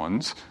unwholesome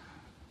ones,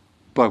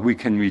 but we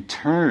can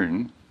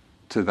return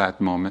to that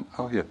moment.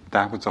 Oh yeah,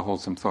 that was a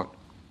wholesome thought.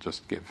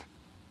 Just give.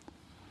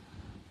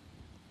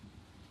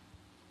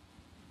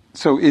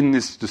 So in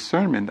this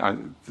discernment,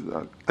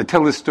 I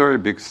tell this story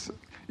because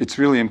it's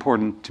really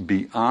important to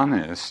be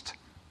honest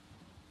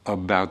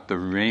about the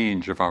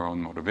range of our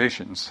own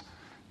motivations.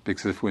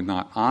 Because if we're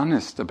not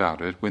honest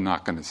about it, we're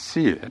not going to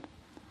see it.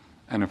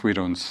 And if we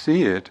don't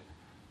see it,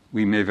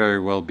 we may very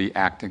well be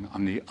acting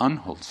on the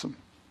unwholesome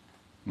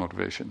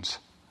motivations.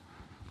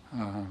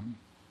 So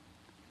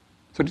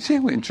do you see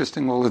how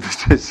interesting all of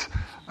this is?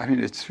 I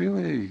mean, it's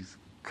really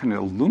kind of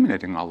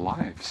illuminating our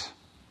lives.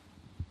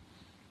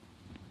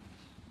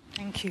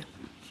 Thank you.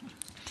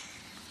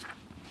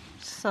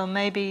 So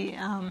maybe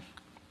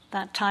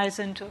that ties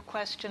into a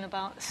question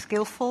about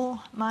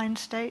skillful mind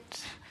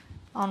states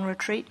on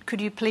retreat.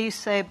 Could you please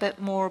say a bit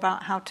more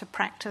about how to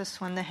practice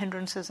when the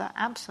hindrances are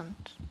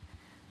absent?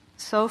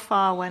 So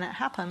far, when it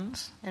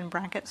happens, in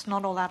brackets,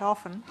 not all that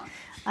often,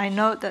 I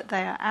note that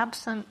they are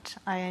absent,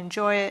 I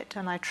enjoy it,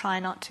 and I try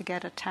not to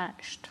get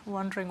attached.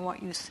 Wondering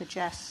what you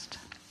suggest.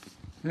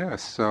 Yeah,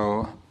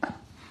 so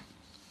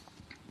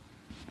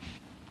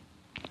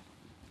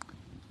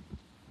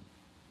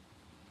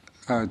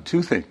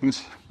two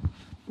things.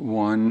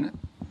 One,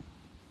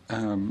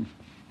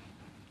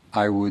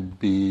 I would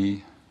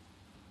be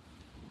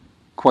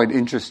quite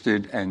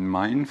interested and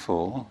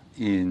mindful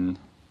in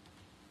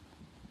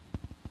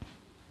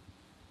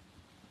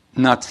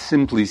not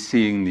simply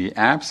seeing the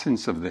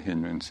absence of the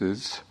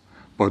hindrances,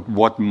 but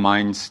what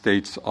mind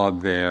states are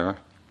there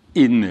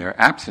in their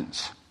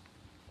absence.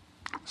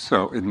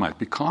 So it might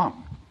be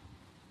calm.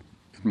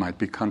 It might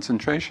be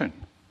concentration.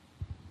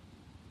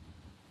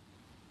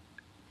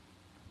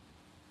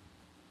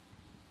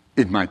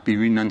 It might be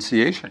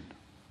renunciation,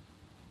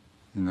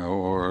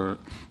 or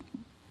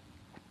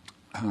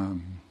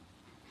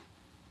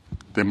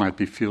there might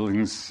be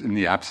feelings in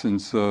the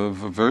absence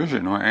of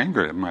aversion or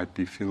anger. It might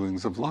be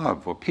feelings of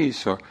love or peace.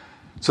 So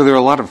there are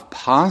a lot of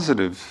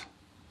positive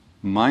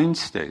mind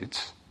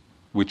states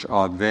which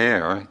are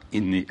there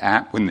in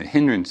when the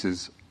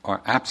hindrances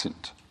are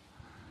absent.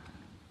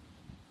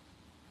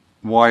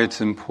 Why it's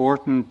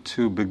important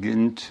to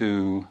begin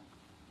to,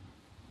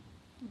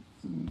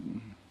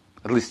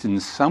 at least in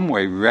some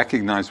way,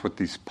 recognize what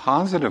these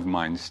positive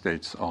mind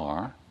states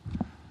are,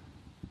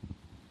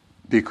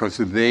 because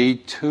they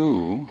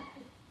too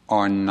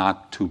are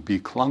not to be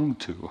clung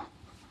to,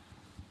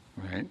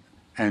 right?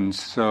 And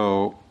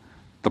so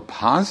the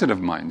positive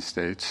mind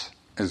states,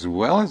 as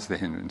well as the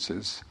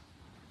hindrances,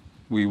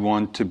 we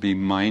want to be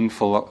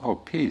mindful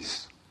of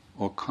peace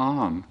or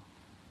calm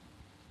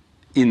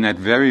in that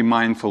very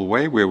mindful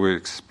way where we're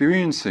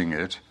experiencing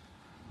it,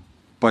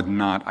 but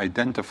not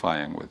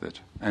identifying with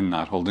it, and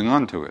not holding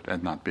on to it,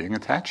 and not being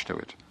attached to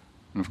it.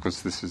 And of course,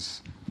 this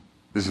is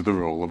the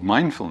role of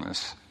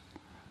mindfulness.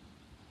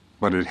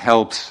 But it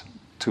helps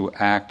to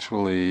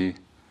actually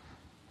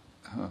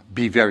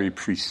be very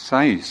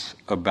precise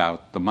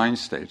about the mind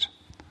state,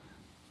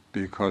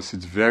 because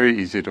it's very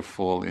easy to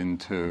fall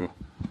into,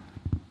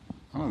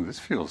 oh, this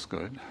feels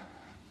good.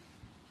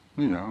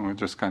 We're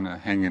just kind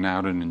of hanging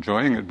out and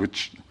enjoying it,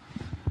 which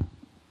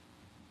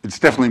it's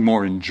definitely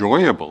more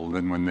enjoyable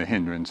than when the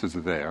hindrances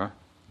are there.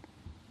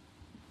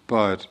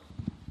 But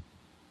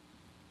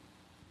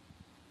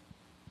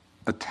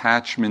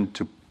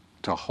attachment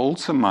to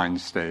wholesome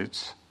mind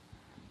states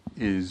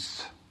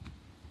is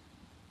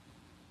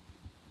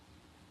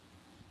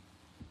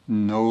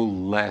no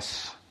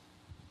less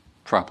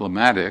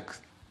problematic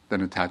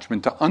than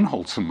attachment to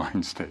unwholesome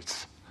mind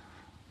states,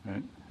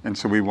 right? And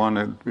so we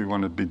want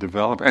to be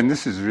developed, and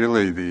this is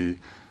really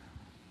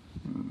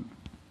in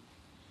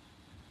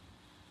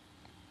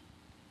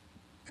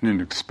an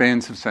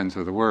expansive sense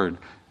of the word,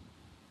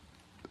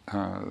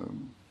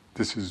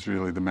 this is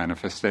really the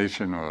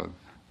manifestation or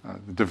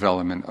the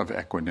development of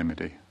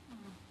equanimity.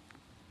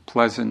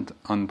 Pleasant,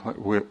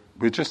 unpleasant.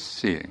 We're just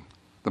seeing.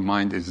 The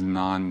mind is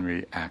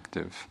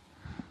non-reactive.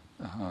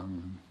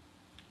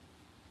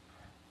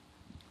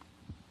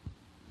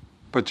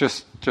 But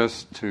just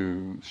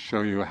to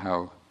show you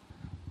how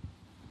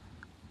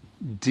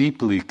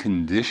deeply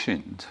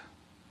conditioned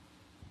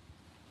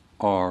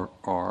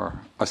our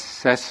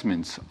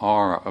assessments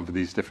are of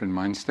these different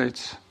mind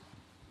states.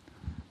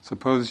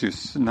 Suppose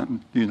you're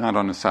not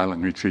on a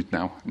silent retreat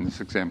now, in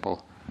this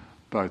example,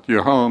 but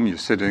you're home, you're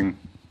sitting,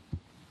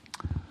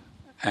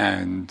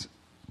 and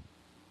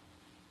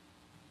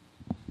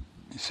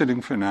you're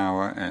sitting for an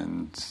hour,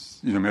 and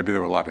maybe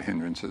there were a lot of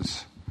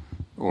hindrances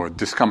or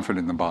discomfort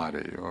in the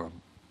body,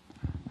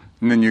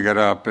 and then you get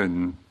up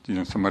and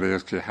somebody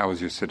asks you, "How was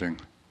your sitting?"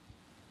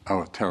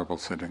 "Oh, terrible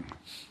sitting.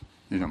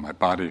 My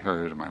body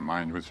hurt and my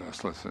mind was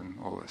restless and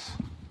all this."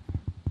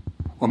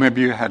 Or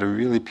maybe you had a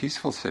really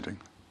peaceful sitting,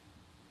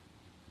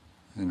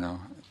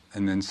 and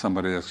then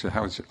somebody asks you,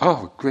 "How was your?"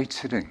 "Oh, great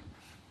sitting.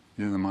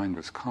 The mind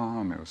was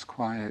calm, it was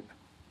quiet."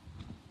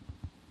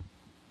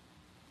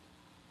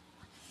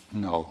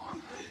 No.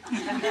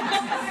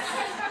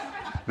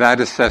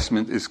 That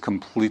assessment is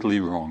completely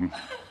wrong.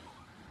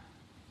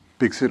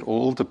 Because it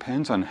all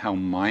depends on how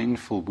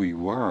mindful we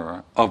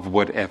were of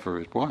whatever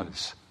it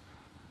was.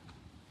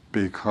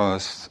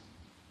 Because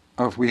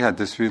if we had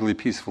this really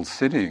peaceful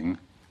sitting,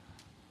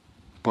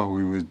 but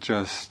we were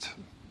just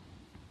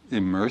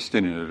immersed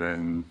in it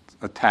and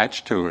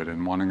attached to it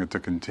and wanting it to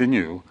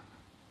continue,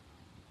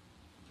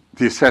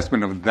 the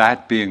assessment of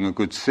that being a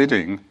good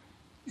sitting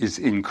is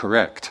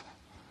incorrect.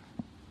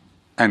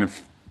 And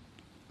if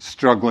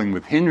struggling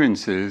with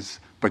hindrances,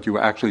 but you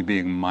were actually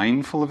being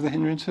mindful of the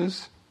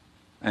hindrances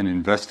and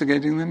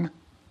investigating them,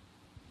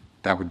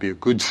 that would be a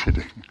good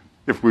sitting,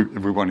 if we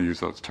want to use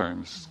those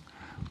terms,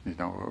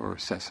 or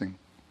assessing.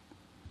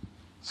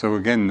 So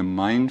again, the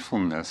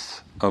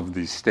mindfulness of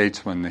these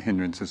states when the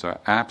hindrances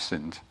are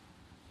absent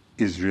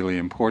is really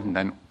important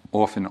and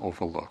often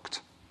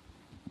overlooked.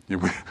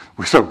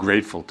 We're so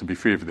grateful to be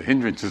free of the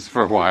hindrances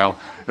for a while.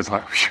 It's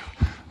like, whew,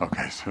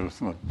 okay, so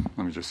let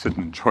me just sit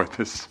and enjoy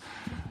this.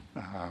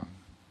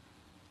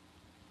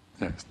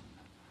 Yes.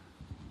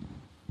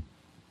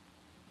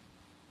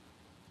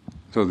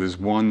 So there's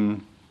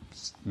one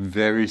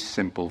very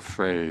simple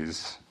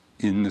phrase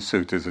in the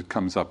sutras that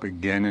comes up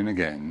again and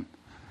again,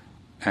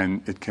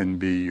 and it can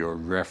be your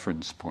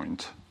reference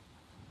point,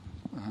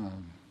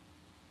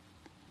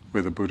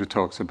 where the Buddha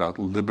talks about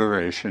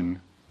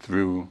liberation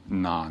through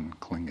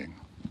non-clinging.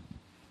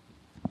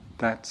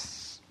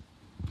 That's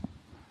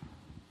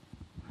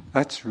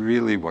That's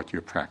really what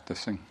you're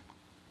practicing.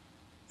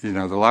 There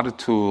are a lot of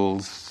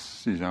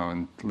tools,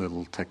 and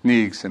little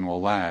techniques and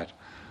all that,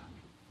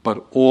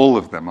 but all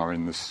of them are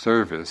in the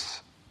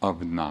service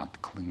of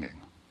not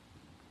clinging.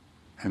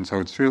 And so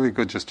it's really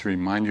good just to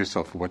remind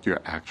yourself of what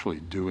you're actually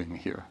doing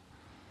here.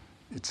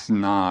 It's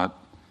not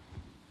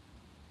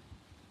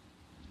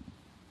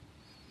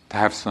to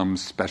have some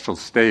special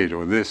state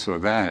or this or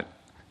that.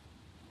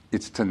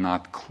 It's to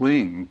not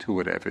cling to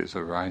whatever is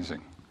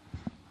arising.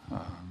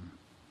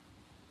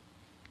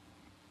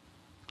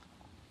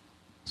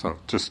 So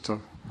just to,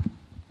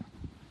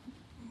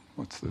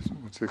 what's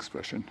the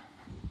expression?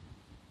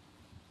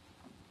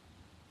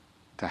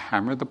 To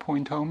hammer the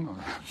point home?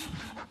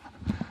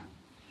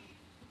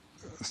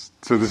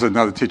 So there's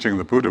another teaching of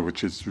the Buddha,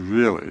 which is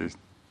really,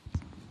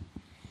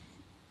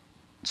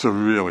 it's a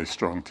really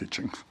strong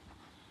teaching.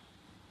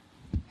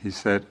 He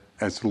said,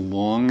 as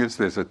long as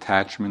there's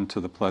attachment to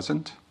the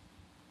pleasant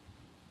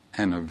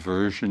and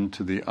aversion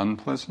to the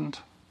unpleasant,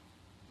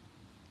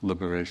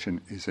 liberation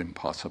is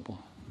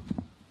impossible.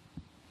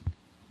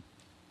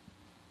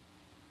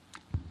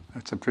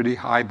 That's a pretty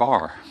high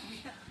bar.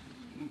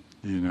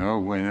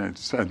 When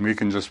it's, and we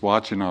can just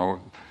watch,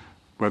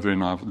 whether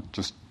in our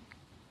just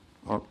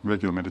our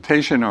regular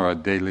meditation or our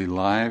daily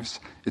lives,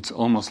 it's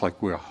almost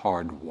like we're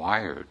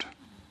hardwired.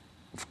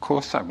 Of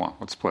course I want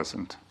what's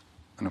pleasant,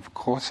 and of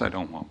course I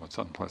don't want what's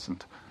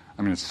unpleasant.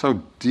 I mean, it's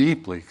so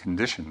deeply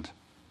conditioned.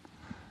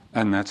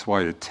 And that's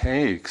why it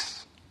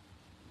takes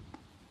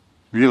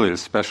really a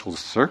special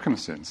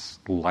circumstance,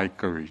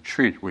 like a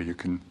retreat, where you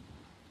can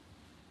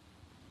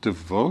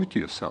devote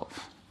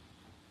yourself,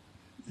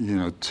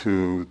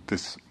 to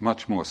this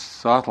much more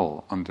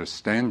subtle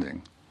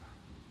understanding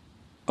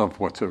of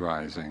what's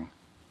arising,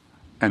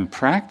 and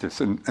practice.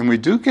 And we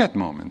do get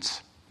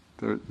moments,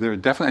 there are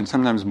definitely, and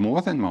sometimes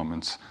more than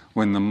moments,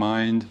 when the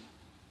mind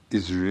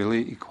is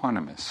really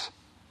equanimous.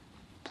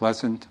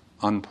 Pleasant,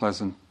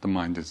 unpleasant, the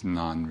mind is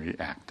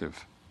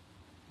non-reactive.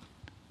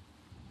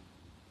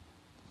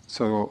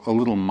 So a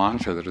little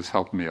mantra that has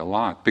helped me a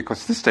lot,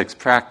 because this takes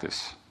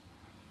practice.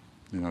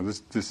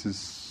 This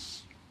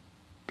is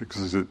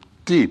because there's a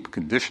deep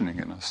conditioning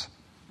in us.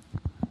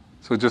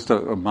 So just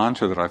a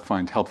mantra that I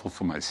find helpful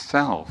for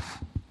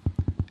myself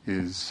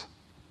is,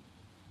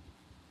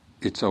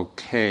 it's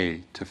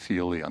okay to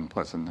feel the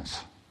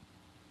unpleasantness.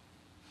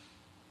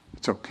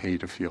 It's okay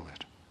to feel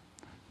it.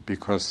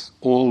 Because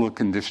all the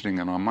conditioning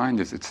in our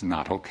mind is, it's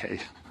not okay.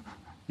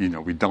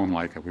 We don't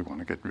like it, we want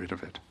to get rid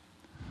of it.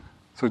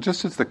 So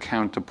just as the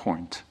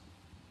counterpoint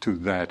to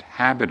that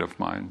habit of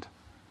mind,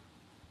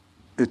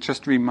 it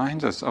just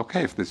reminds us,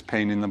 okay, if there's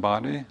pain in the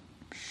body,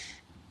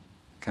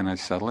 can I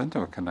settle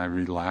into it? Can I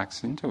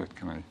relax into it?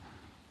 Can I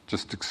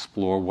just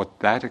explore what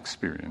that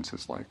experience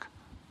is like?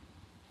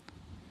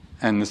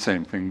 And the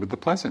same thing with the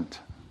pleasant.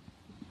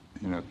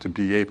 To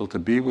be able to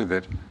be with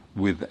it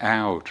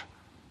without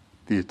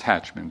the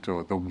attachment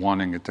or the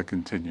wanting it to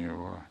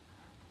continue.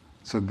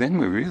 So then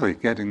we're really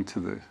getting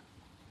to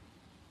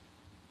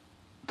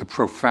the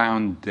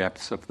profound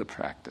depths of the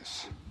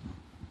practice.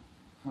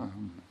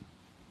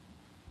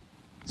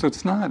 So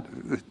it's not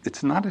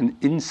an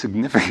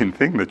insignificant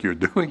thing that you're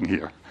doing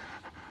here.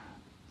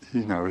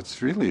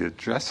 It's really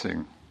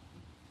addressing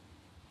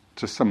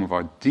just some of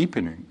our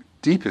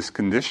deepest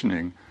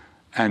conditioning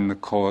and the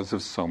cause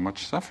of so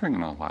much suffering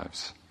in our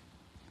lives.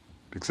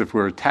 Because if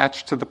we're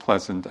attached to the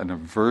pleasant and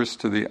averse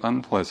to the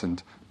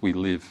unpleasant, we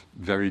live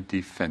very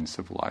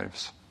defensive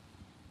lives.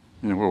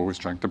 We're always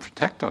trying to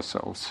protect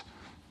ourselves.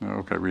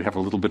 Okay, we have a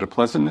little bit of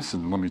pleasantness,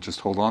 and let me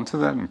just hold on to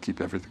that and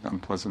keep everything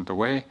unpleasant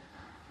away.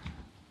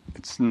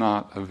 It's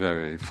not a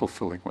very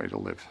fulfilling way to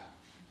live.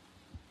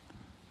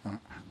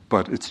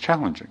 But it's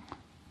challenging.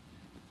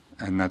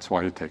 And that's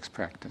why it takes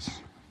practice.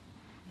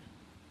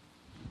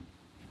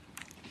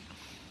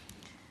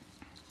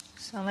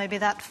 So maybe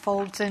that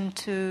folds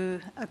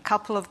into a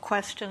couple of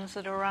questions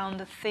that are around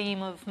the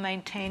theme of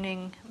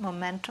maintaining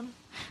momentum.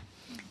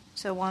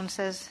 So one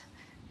says,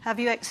 have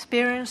you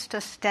experienced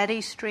a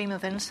steady stream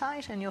of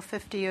insight in your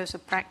 50 years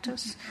of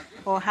practice?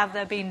 Or have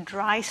there been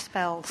dry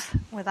spells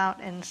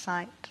without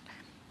insight?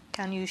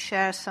 Can you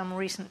share some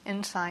recent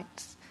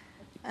insights?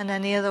 And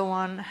then the other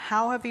one,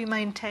 how have you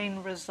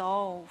maintained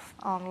resolve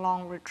on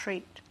long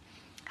retreat?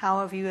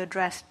 How have you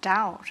addressed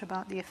doubt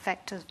about the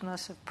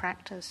effectiveness of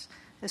practice,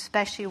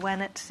 especially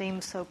when it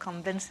seems so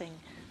convincing?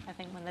 I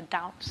think when the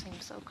doubt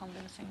seems so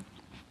convincing.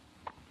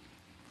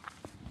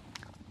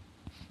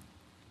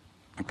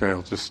 Okay,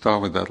 I'll just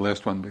start with that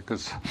last one,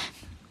 because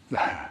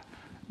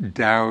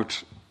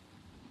doubt,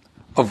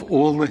 of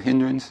all the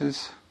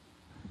hindrances,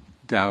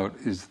 doubt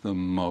is the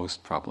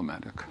most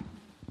problematic.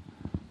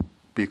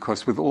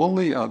 Because with all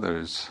the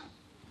others,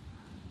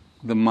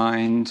 the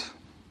mind's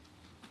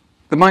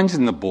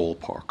in the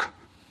ballpark,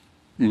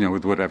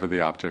 with whatever the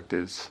object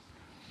is.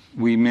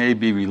 We may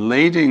be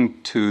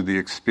relating to the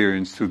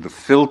experience through the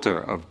filter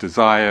of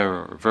desire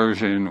or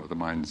aversion, or the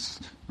mind's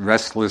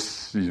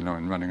restless,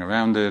 and running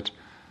around it.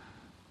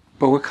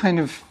 But we're kind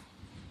of,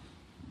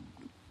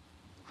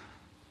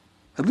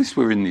 at least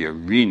we're in the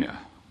arena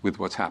with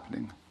what's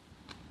happening.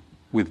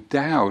 with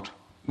doubt,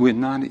 we're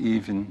not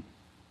even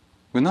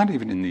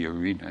in the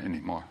arena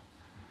anymore.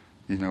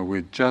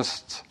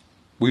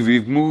 We've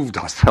removed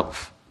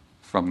ourselves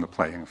from the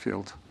playing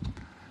field.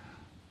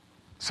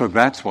 So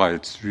that's why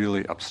it's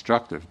really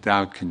obstructive.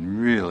 Doubt can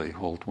really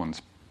halt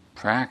one's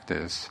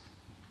practice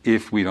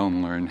if we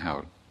don't learn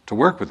how to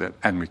work with it,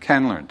 and we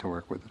can learn to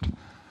work with it.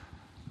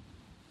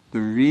 The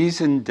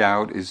reason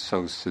doubt is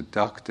so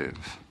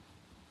seductive,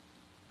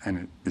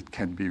 and it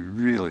can be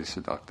really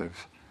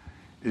seductive,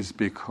 is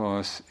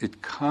because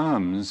it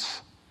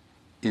comes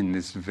in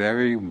this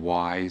very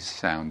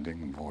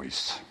wise-sounding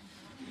voice.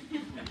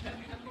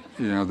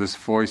 This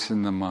voice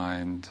in the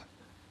mind.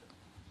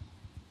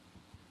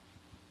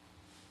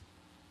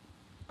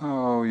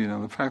 Oh,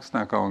 the practice is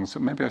not going, so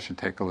maybe I should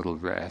take a little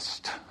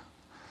rest.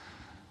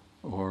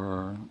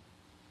 Or,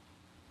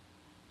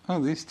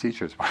 oh, these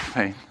teachers, what do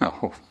they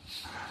know?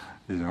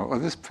 Or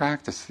this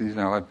practice,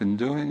 I've been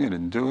doing it,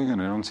 and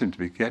I don't seem to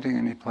be getting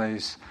any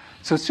place.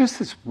 So it's just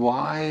this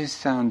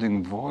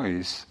wise-sounding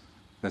voice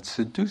that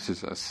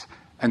seduces us,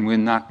 and we're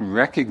not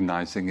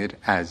recognizing it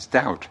as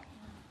doubt.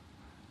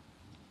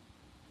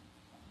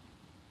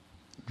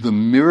 The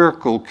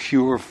miracle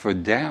cure for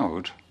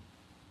doubt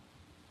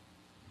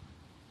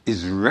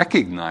is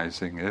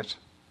recognizing it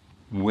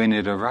when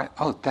it arrives.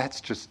 Oh, that's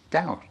just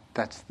doubt.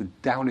 That's the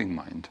doubting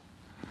mind.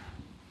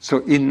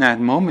 So in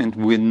that moment,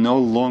 we're no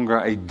longer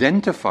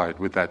identified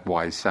with that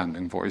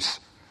wise-sounding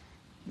voice.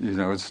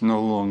 It's no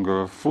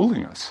longer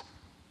fooling us,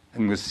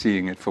 and we're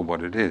seeing it for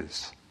what it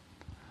is.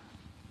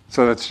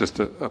 So that's just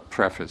a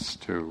preface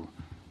to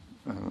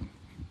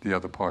the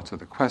other parts of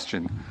the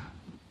question.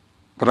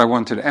 But I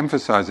wanted to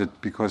emphasize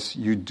it because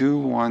you do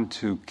want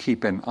to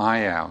keep an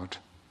eye out,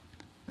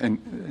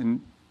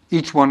 and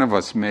each one of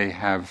us may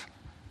have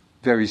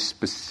very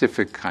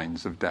specific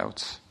kinds of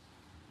doubts.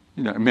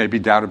 It may be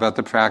doubt about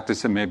the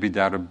practice, it may be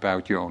doubt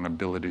about your own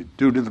ability to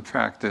do to the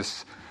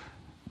practice.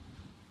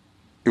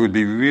 It would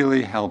be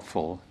really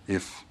helpful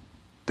if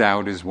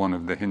doubt is one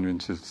of the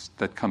hindrances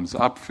that comes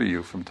up for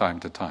you from time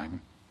to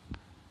time,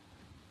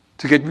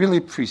 to get really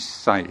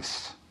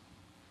precise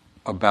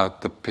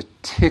about the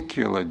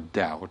particular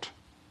doubt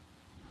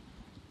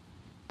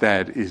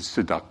that is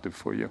seductive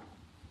for you.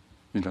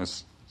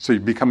 So you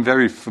become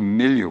very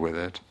familiar with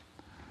it,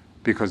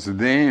 because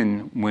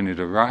then when it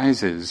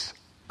arises,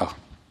 oh,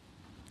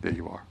 there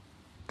you are.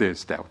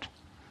 There's doubt.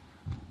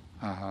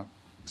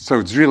 So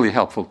it's really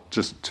helpful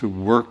just to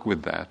work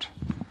with that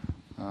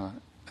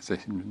as a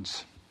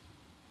hindrance.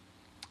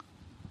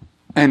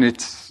 And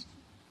it's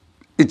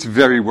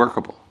very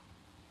workable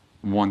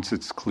once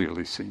it's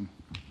clearly seen.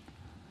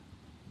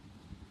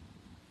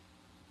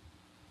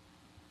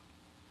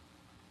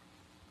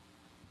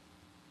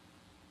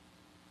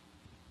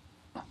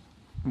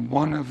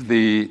 One of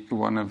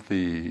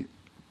the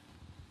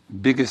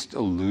biggest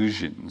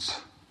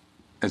illusions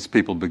as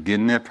people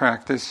begin their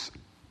practice,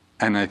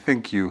 and I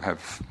think you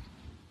have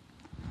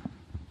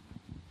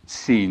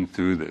seen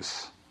through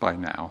this by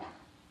now,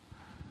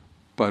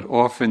 but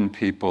often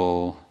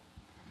people,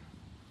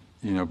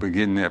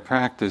 begin their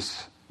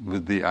practice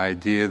with the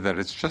idea that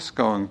it's just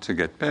going to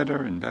get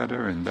better and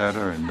better and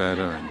better and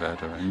better and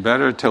better and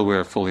better till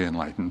we're fully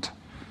enlightened.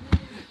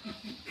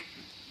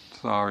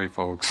 Sorry,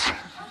 folks.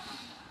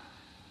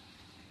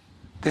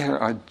 There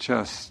are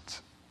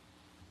just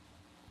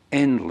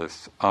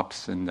endless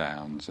ups and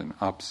downs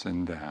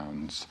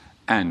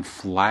and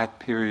flat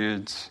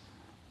periods.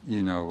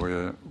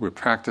 We're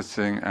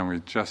practicing and we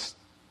just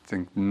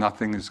think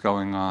nothing is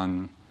going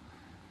on.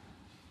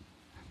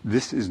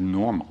 This is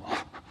normal.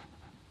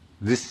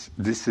 This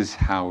is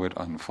how it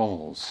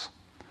unfolds.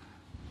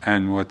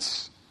 And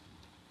what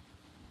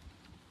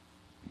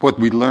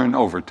we learn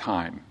over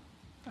time,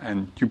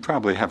 and you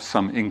probably have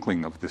some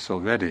inkling of this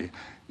already,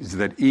 is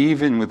that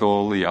even with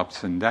all the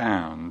ups and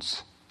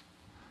downs,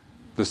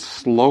 the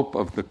slope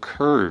of the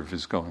curve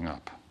is going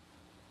up.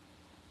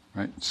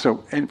 Right?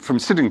 So, and from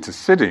sitting to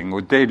sitting, or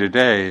day to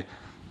day,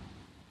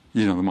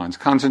 the mind's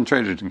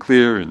concentrated and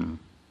clear and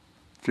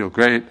feel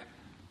great.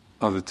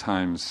 Other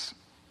times,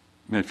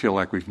 it may feel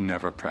like we've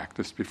never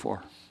practiced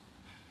before.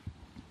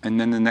 And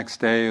then the next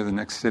day or the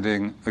next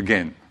sitting,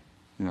 again,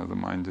 the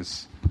mind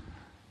is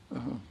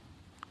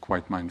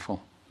quite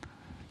mindful.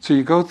 So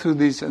you go through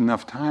these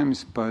enough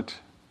times, but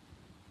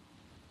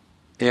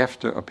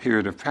after a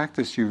period of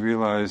practice, you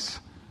realize,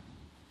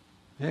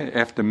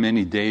 after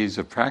many days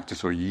of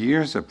practice or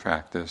years of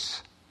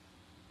practice,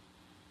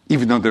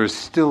 even though there's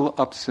still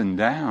ups and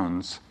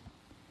downs,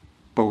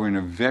 but we're in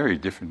a very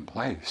different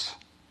place.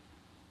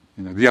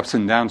 The ups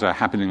and downs are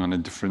happening on a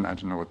different, I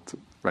don't know what the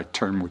right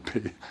term would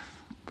be,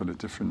 but a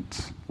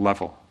different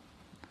level.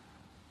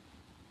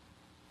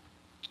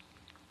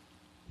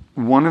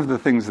 One of the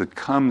things that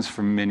comes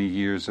from many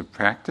years of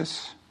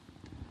practice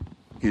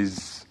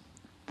is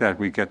that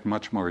we get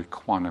much more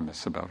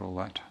equanimous about all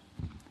that.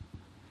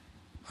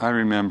 I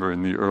remember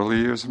in the early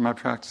years of my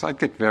practice, I'd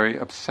get very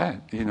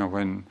upset,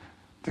 when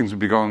things would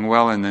be going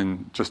well and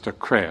then just a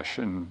crash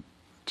and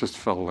just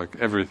felt like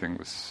everything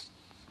was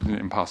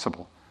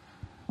impossible.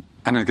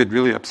 And I'd get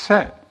really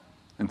upset.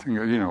 and think,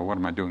 what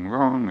am I doing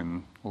wrong,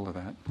 and all of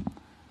that.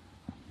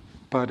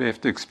 But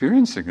after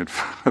experiencing it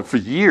for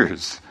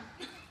years,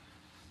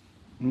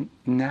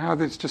 now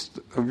there's just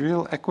a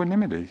real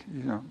equanimity.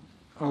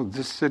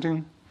 This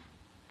sitting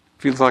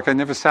feels like I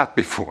never sat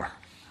before.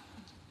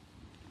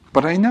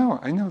 But I know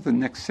the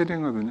next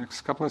sitting or the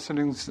next couple of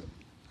sittings,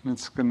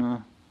 it's going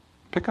to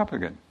pick up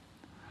again.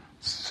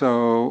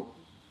 So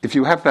if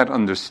you have that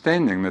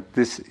understanding that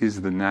this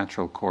is the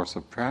natural course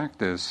of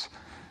practice,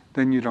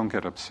 then you don't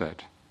get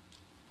upset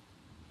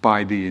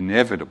by the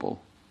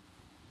inevitable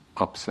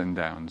ups and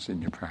downs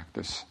in your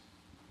practice.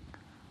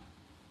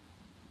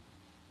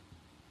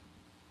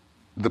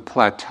 The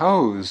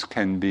plateaus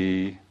can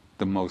be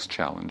the most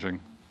challenging,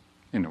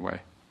 in a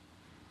way.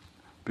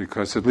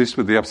 Because at least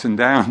with the ups and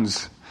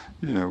downs,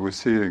 we're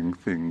seeing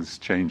things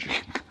changing.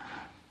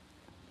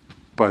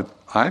 But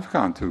I've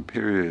gone through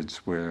periods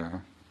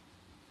where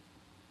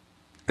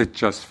it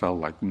just felt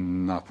like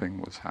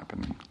nothing was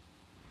happening.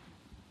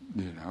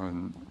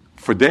 And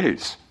for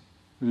days.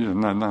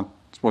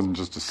 It wasn't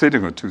just a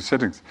sitting or two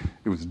sittings.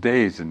 It was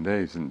days and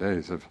days and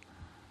days of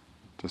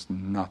just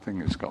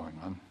nothing is going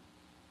on.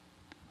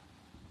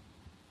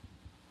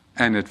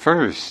 And at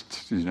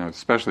first,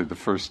 especially the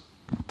first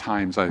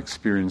times I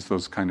experienced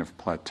those kind of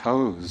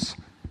plateaus,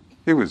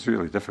 it was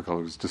really difficult.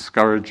 It was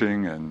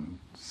discouraging and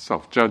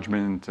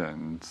self-judgment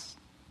and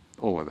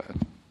all of that.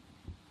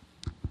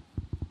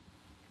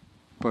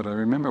 But I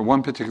remember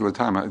one particular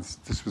time,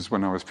 this was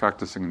when I was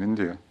practicing in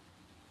India.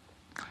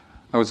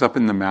 I was up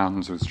in the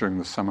mountains, it was during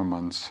the summer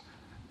months,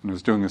 and I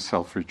was doing a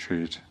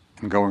self-retreat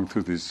and going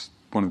through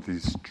one of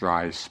these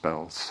dry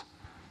spells.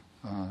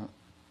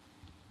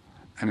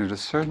 And at a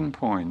certain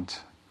point,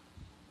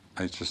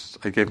 I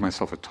gave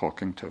myself a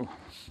talking to.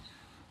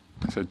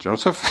 I said,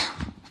 Joseph,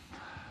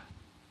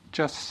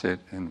 just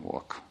sit and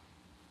walk.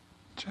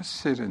 Just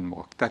sit and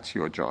walk. That's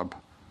your job.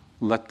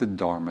 Let the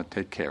Dharma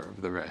take care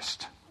of the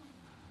rest.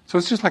 So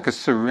it's just like a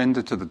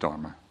surrender to the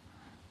Dharma.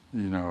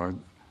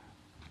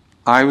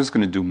 I was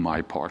going to do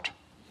my part.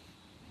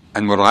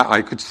 And what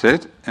I could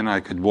sit and I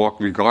could walk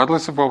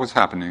regardless of what was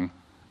happening.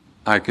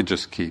 I could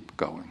just keep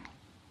going.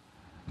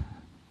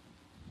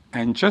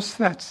 And just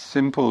that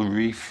simple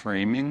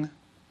reframing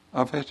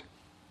of it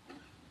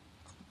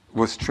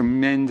was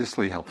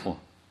tremendously helpful.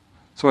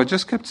 So I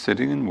just kept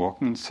sitting and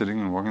walking and sitting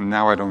and walking.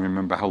 Now I don't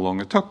remember how long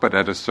it took, but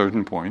at a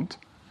certain point,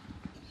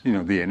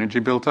 the energy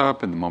built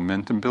up and the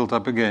momentum built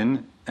up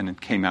again, and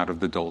it came out of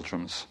the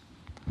doldrums.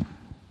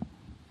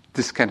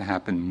 This can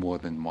happen more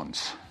than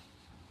once.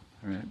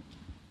 Right?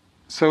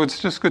 So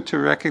it's just good to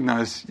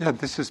recognize,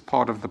 this is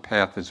part of the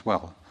path as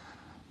well.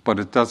 But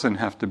it doesn't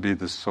have to be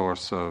the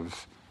source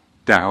of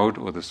doubt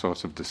or the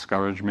source of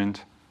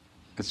discouragement.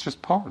 It's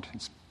just part.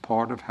 It's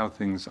part of how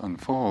things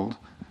unfold,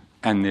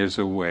 and there's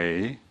a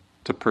way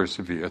to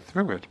persevere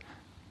through it.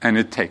 And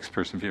it takes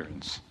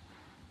perseverance.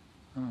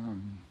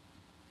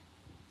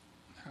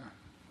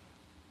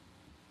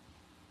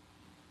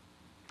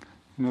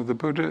 The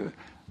Buddha,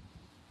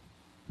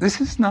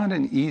 this is not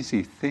an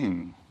easy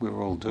thing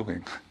we're all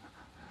doing.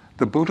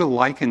 The Buddha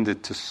likened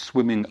it to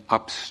swimming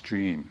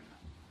upstream,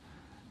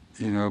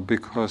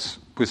 because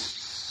we're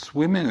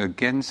swimming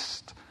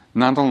against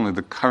not only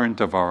the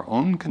current of our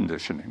own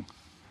conditioning,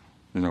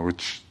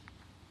 which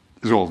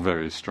is all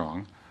very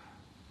strong,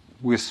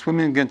 we're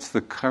swimming against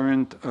the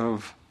current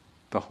of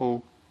the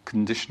whole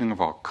conditioning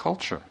of our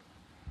culture.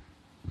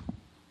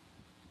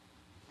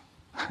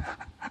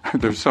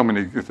 There's so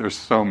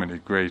many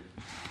great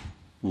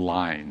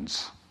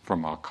lines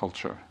from our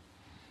culture.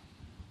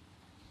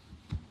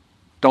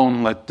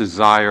 Don't let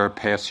desire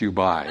pass you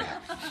by.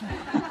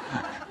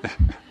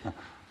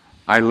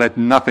 I let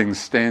nothing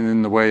stand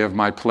in the way of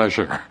my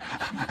pleasure.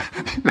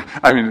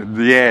 I mean,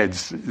 the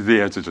ads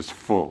are just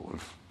full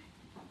of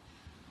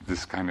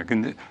this kind of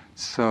condition.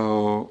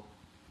 So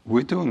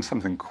we're doing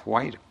something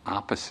quite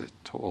opposite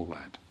to all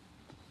that.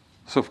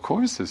 So of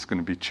course there's going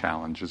to be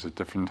challenges at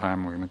different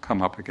times. We're going to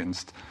come up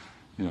against,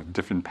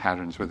 different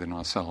patterns within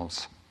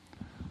ourselves.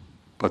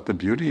 But the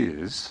beauty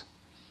is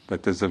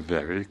that there's a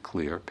very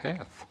clear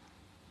path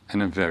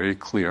and a very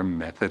clear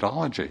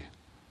methodology.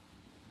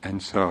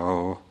 And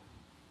so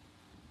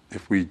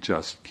if we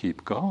just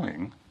keep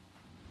going,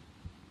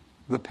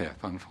 the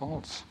path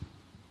unfolds.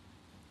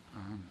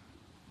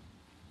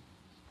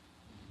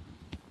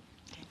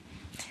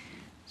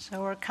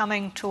 So we're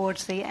coming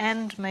towards the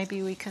end.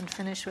 Maybe we can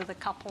finish with a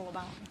couple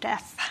about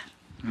death.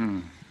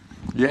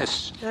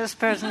 Yes. This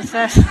person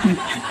says...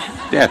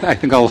 Death. I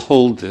think I'll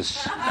hold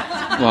this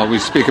while we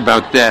speak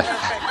about death.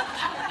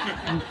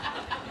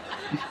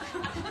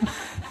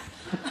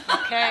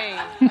 Okay.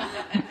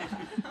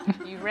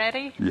 You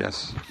ready?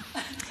 Yes.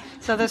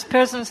 So this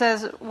person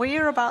says, we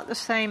are about the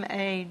same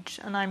age,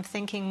 and I'm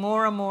thinking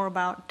more and more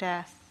about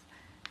death.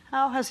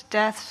 How has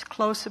death's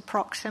closer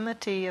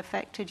proximity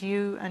affected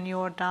you and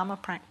your Dharma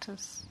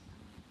practice?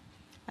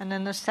 And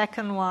then the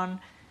second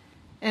one,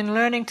 in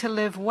learning to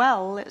live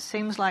well, it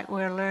seems like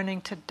we're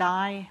learning to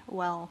die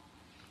well.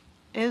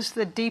 Is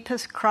the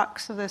deepest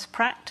crux of this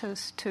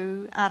practice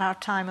to, at our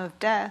time of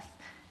death,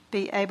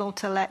 be able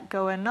to let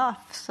go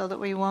enough so that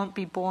we won't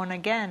be born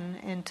again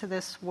into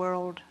this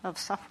world of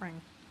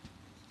suffering.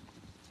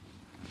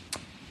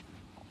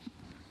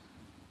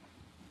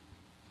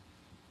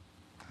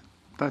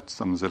 That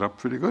sums it up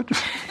pretty good.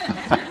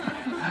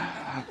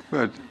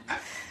 But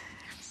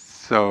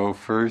so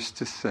first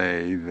to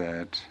say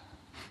that,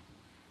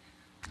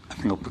 I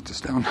think I'll put this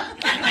down.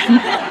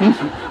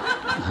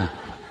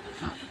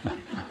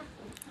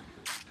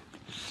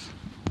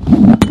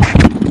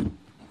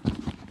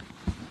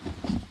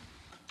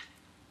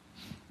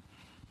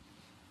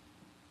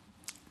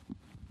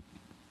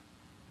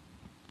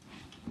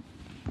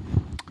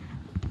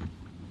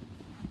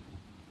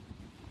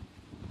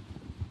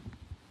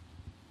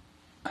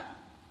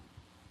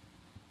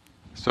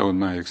 So in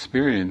my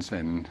experience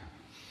and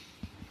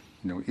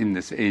in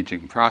this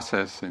aging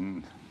process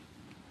and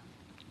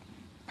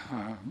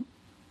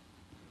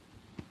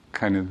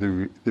kind of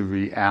the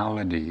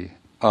reality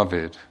of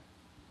it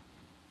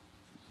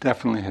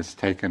definitely has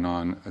taken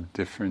on a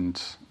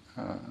different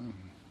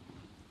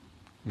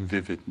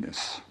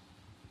vividness.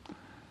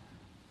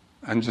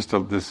 And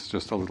this is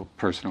just a little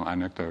personal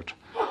anecdote.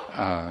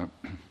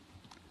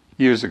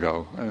 Years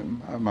ago,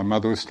 my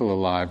mother was still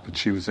alive, but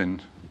she was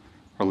in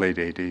her late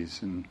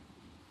 80s,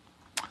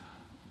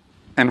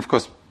 and of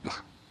course,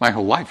 my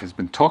whole life has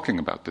been talking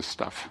about this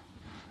stuff,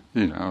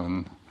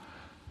 and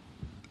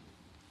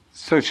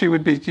so she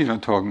would be,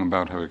 talking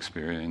about her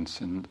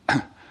experience, and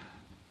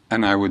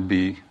I would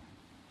be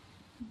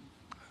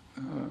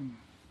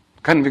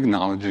kind of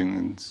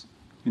acknowledging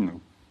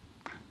and,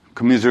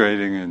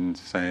 commiserating and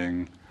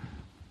saying,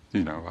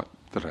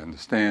 that I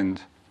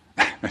understand.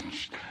 And I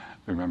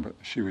remember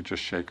she would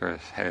just shake her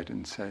head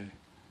and say,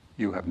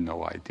 "You have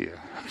no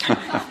idea."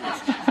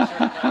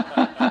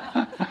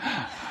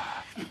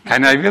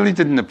 And I really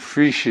didn't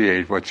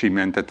appreciate what she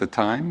meant at the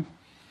time,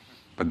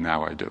 but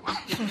now I do.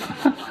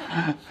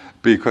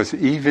 Because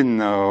even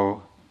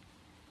though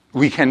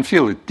we can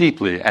feel it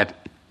deeply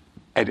at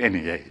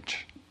any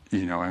age,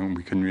 and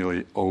we can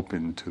really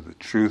open to the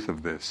truth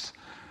of this,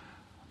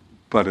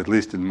 but at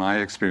least in my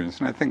experience,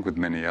 and I think with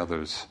many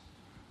others,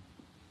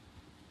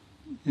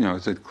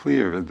 is it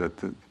clear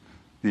that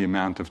the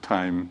amount of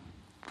time,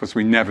 because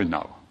we never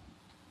know,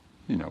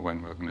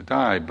 when we're going to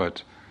die,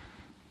 but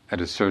at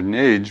a certain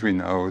age, we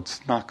know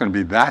it's not going to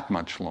be that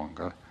much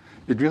longer.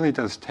 It really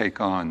does take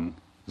on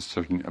a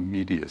certain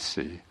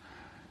immediacy.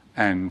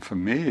 And for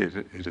me,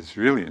 it has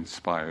really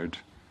inspired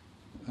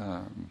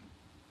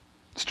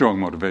strong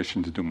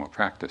motivation to do more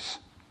practice.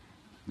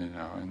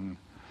 And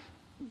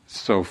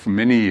so for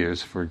many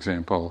years, for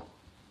example,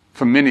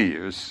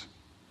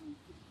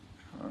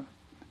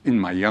 in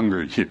my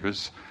younger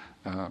years,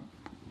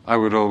 I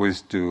would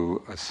always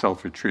do a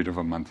self-retreat of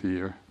a month a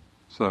year.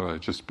 So I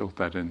just built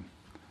that in.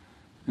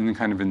 And then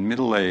kind of in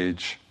middle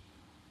age,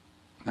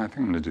 I think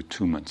I'm going to do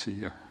 2 months a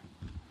year.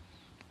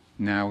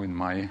 Now in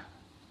my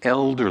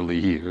elderly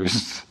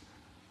years,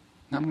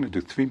 now I'm going to do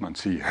 3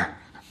 months a year.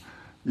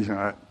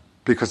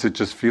 Because it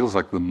just feels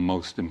like the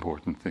most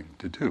important thing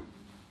to do.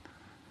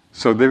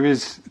 So there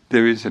is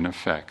an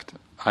effect,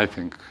 I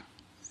think,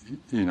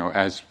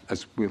 as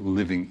we're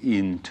living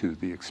into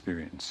the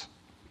experience.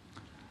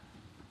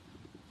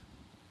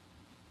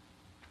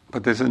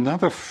 But there's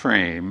another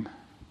frame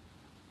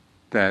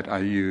that I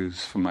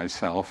use for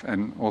myself,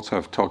 and also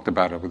have talked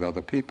about it with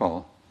other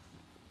people,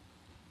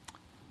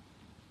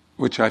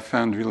 which I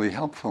found really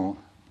helpful.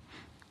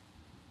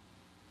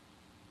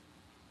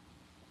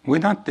 We're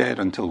not dead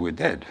until we're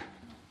dead.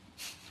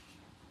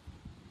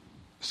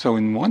 So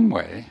in one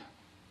way,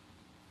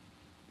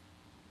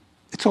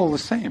 it's all the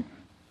same.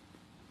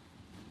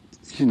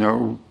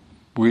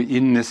 We're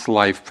in this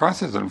life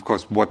process, and of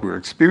course what we're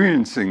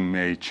experiencing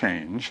may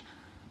change,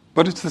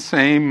 but it's the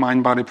same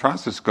mind-body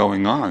process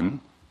going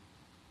on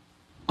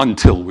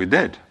until we're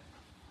dead.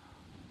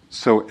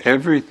 So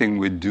everything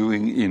we're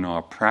doing in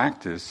our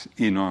practice,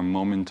 in our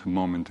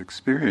moment-to-moment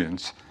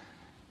experience,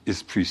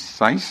 is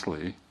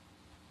precisely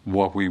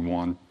what we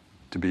want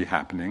to be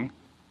happening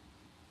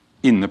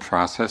in the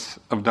process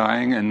of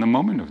dying and the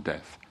moment of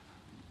death.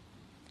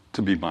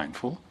 To be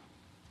mindful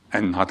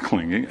and not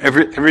clinging.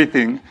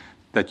 Everything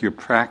that you're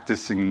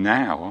practicing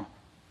now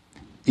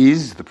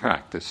is the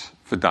practice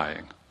for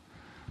dying.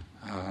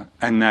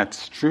 And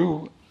that's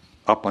true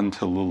up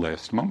until the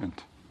last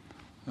moment.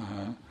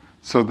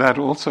 So that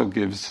also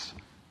gives,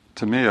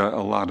 to me, a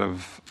lot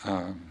of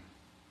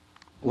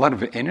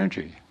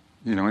energy,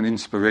 an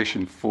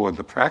inspiration for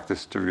the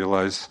practice to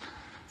realize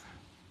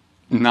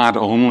not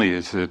only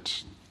is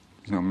it,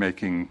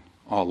 making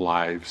our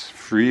lives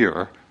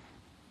freer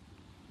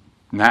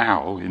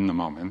now in the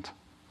moment,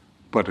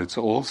 but it's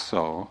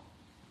also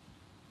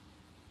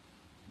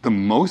the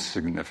most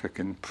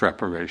significant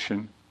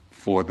preparation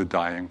for the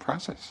dying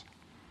process.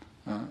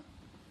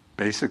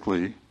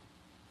 Basically,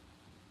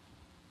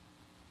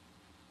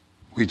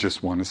 we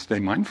just want to stay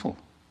mindful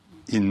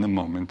in the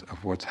moment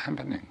of what's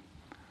happening.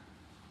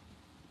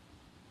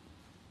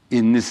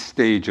 In this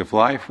stage of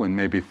life, when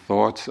maybe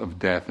thoughts of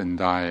death and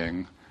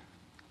dying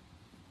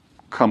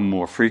come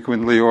more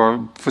frequently,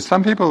 or for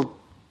some people,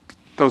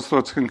 those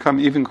thoughts can come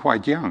even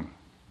quite young.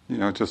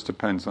 It just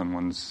depends on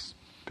one's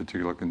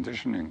particular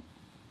conditioning.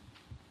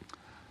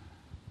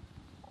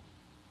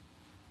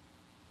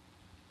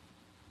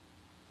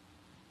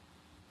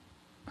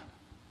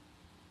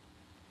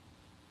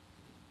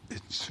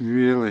 It's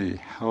really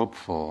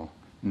helpful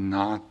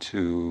not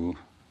to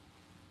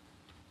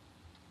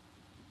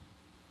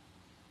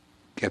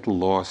get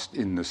lost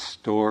in the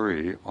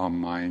story our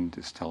mind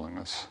is telling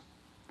us.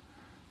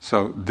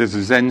 So there's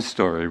a Zen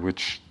story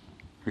which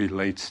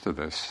relates to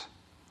this.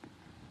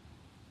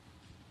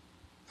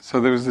 So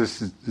there was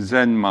this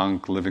Zen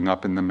monk living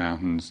up in the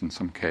mountains in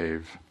some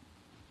cave.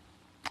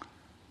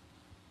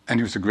 And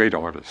he was a great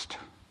artist.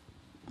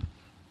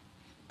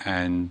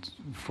 And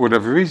for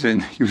whatever reason,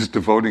 he was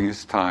devoting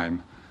his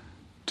time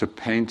to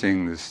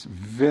painting this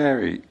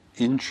very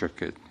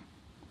intricate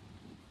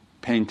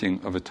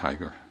painting of a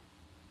tiger.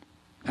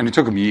 And it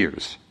took him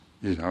years,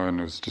 and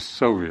it was just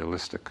so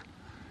realistic.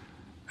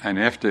 And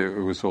after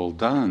it was all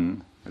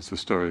done, as the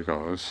story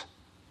goes,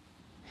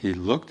 he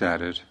looked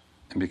at it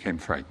and became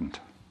frightened.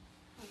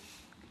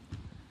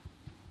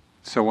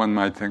 So one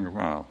might think,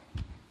 well,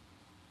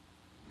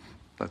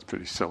 that's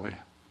pretty silly.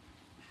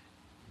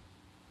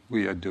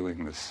 We are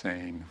doing the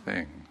same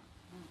thing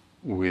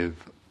with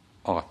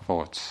our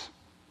thoughts,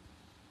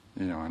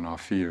 and our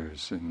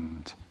fears,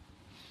 and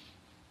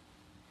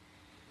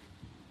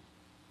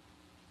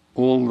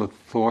all the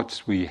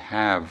thoughts we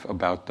have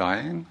about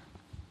dying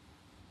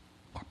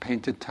are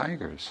painted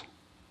tigers,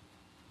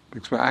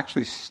 because we're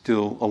actually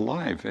still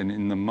alive and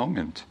in the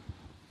moment,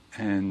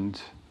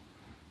 and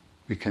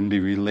we can be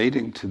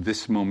relating to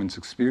this moment's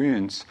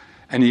experience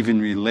and even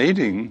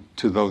relating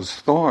to those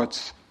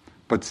thoughts,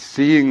 but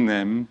seeing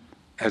them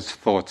as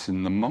thoughts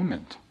in the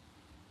moment,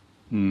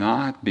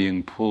 not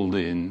being pulled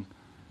in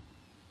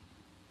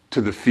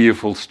to the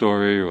fearful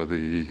story or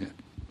the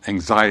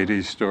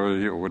anxiety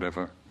story or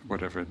whatever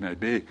it may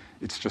be.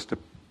 It's just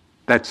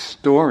that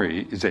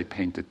story is a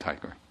painted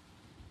tiger.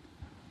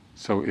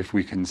 So if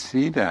we can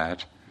see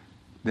that,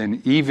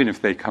 then even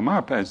if they come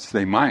up, as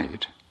they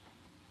might,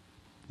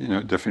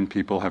 different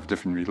people have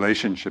different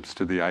relationships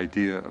to the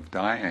idea of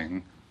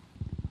dying,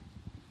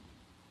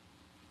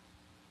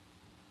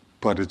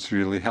 but it's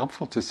really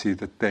helpful to see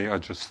that they are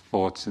just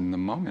thoughts in the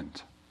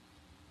moment.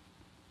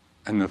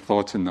 And the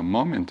thoughts in the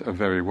moment are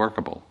very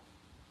workable.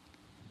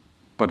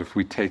 But if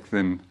we take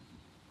them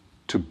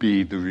to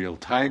be the real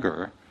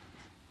tiger,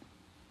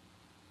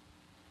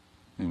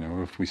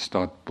 if we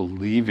start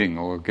believing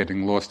or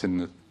getting lost in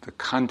the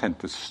content,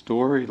 the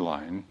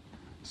storyline,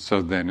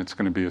 so then it's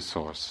going to be a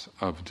source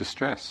of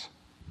distress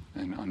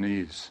and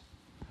unease.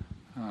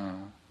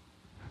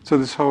 So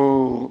this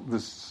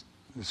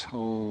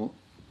whole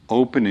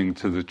opening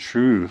to the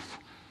truth,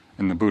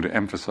 and the Buddha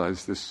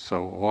emphasized this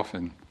so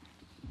often.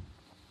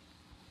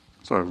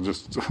 So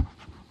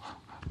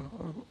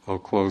I'll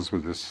close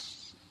with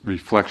this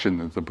reflection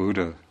that the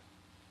Buddha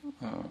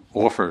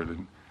offered.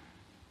 And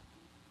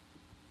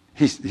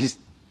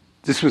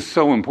this was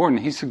so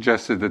important. He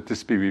suggested that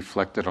this be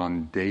reflected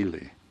on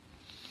daily.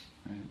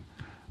 Right?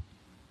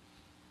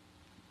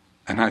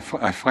 And I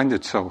find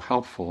it so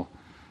helpful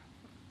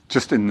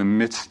just in the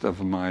midst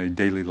of my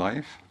daily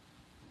life.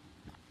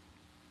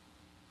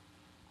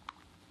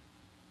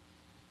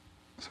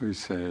 So he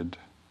said,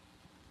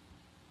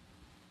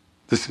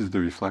 this is the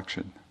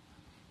reflection,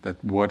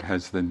 that what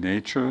has the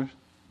nature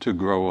to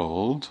grow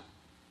old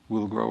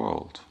will grow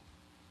old.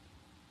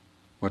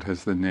 What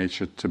has the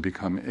nature to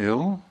become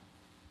ill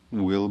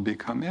will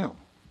become ill.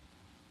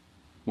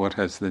 What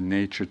has the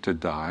nature to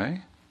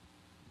die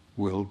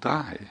will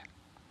die.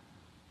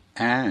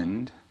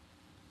 And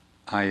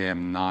I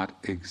am not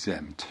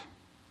exempt.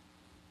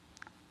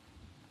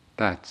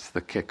 That's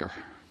the kicker.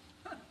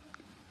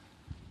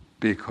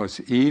 Because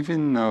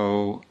even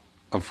though,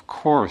 of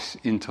course,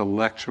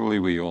 intellectually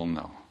we all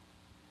know.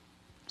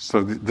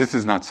 So this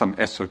is not some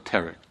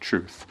esoteric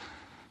truth.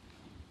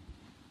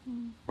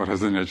 What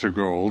has the nature to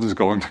grow old is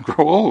going to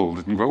grow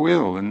old and grow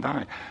ill and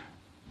die.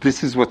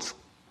 This is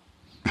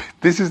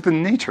the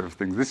nature of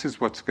things. This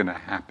is what's going to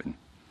happen.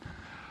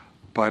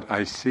 But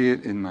I see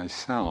it in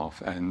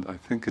myself, and I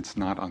think it's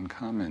not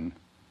uncommon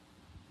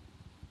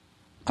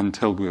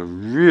until we're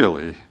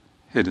really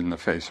hit in the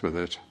face with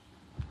it.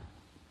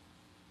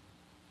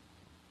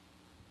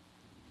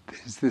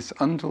 There's this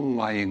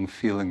underlying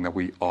feeling that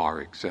we are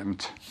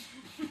exempt.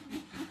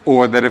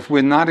 Or that if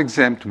we're not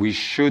exempt, we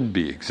should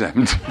be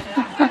exempt.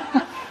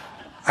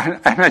 And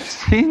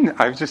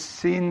I've just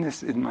seen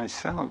this in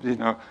myself,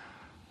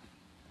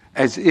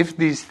 as if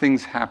these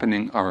things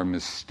happening are a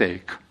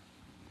mistake.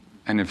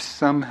 And if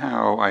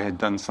somehow I had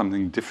done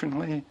something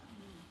differently,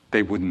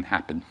 they wouldn't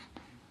happen.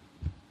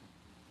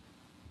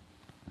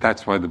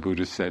 That's why the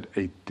Buddha said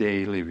a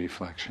daily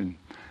reflection.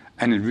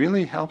 And it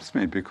really helps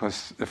me,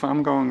 because if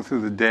I'm going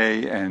through the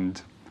day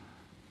and,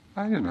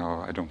 I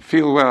don't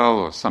feel well,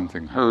 or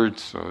something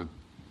hurts, or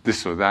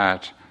this or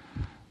that,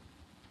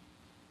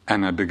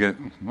 and I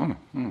begin,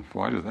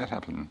 why did that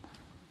happen?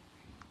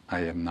 I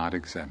am not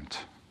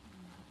exempt.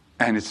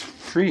 And it's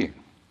freeing.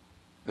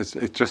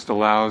 It just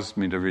allows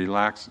me to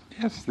relax.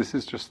 Yes, this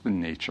is just the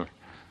nature,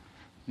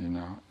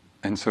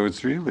 And so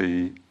it's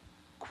really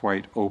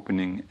quite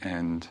opening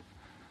and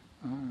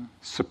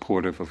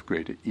supportive of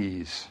greater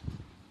ease.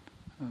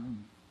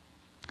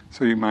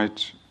 So you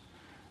might,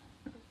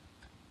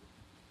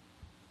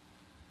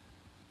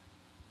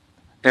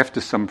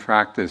 after some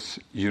practice,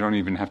 you don't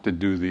even have to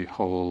do the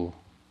whole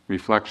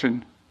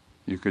reflection.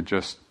 You could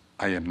just,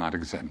 I am not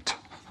exempt.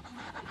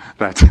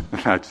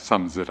 That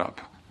sums it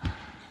up.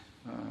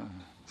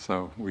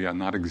 So we are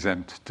not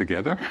exempt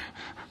together.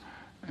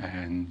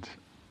 And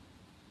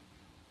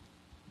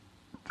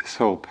this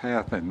whole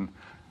path, and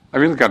I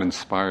really got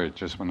inspired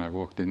just when I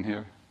walked in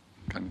here.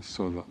 Kind of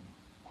saw the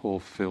hall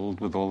filled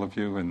with all of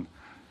you, and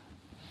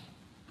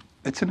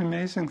it's an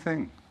amazing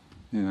thing,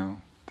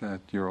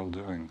 that you're all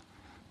doing.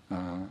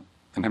 And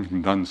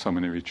having done so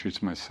many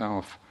retreats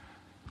myself,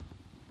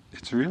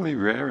 it's really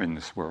rare in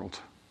this world.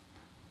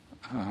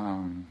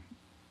 And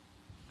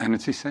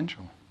it's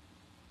essential.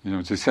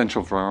 It's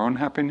essential for our own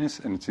happiness,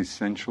 and it's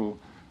essential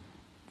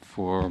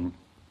for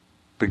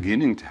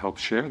beginning to help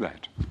share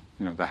that,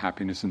 the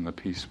happiness and the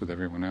peace with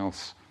everyone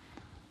else.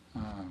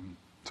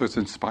 So it's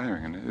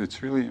inspiring, and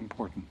it's really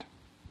important.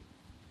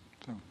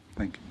 So,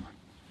 thank you.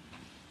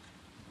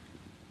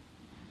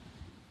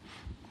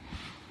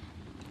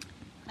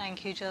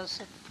 Thank you,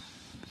 Joseph.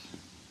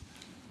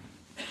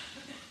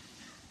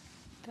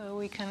 So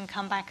we can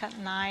come back at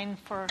 9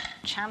 for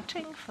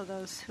chanting, for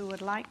those who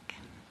would like.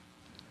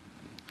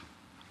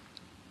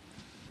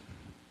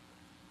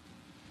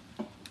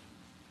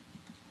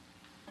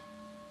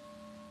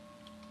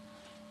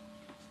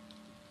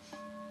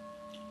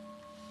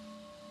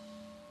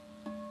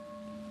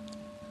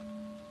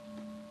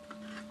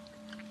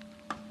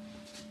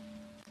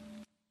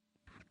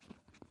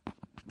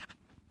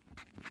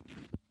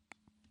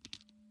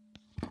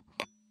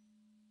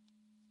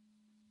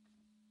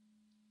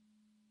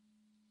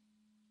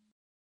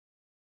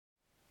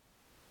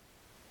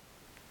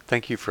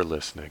 Thank you for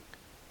listening.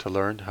 To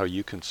learn how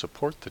you can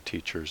support the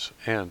teachers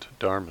and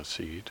Dharma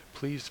Seed,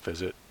 please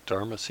visit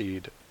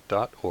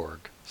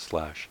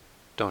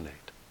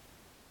dharmaseed.org/donate.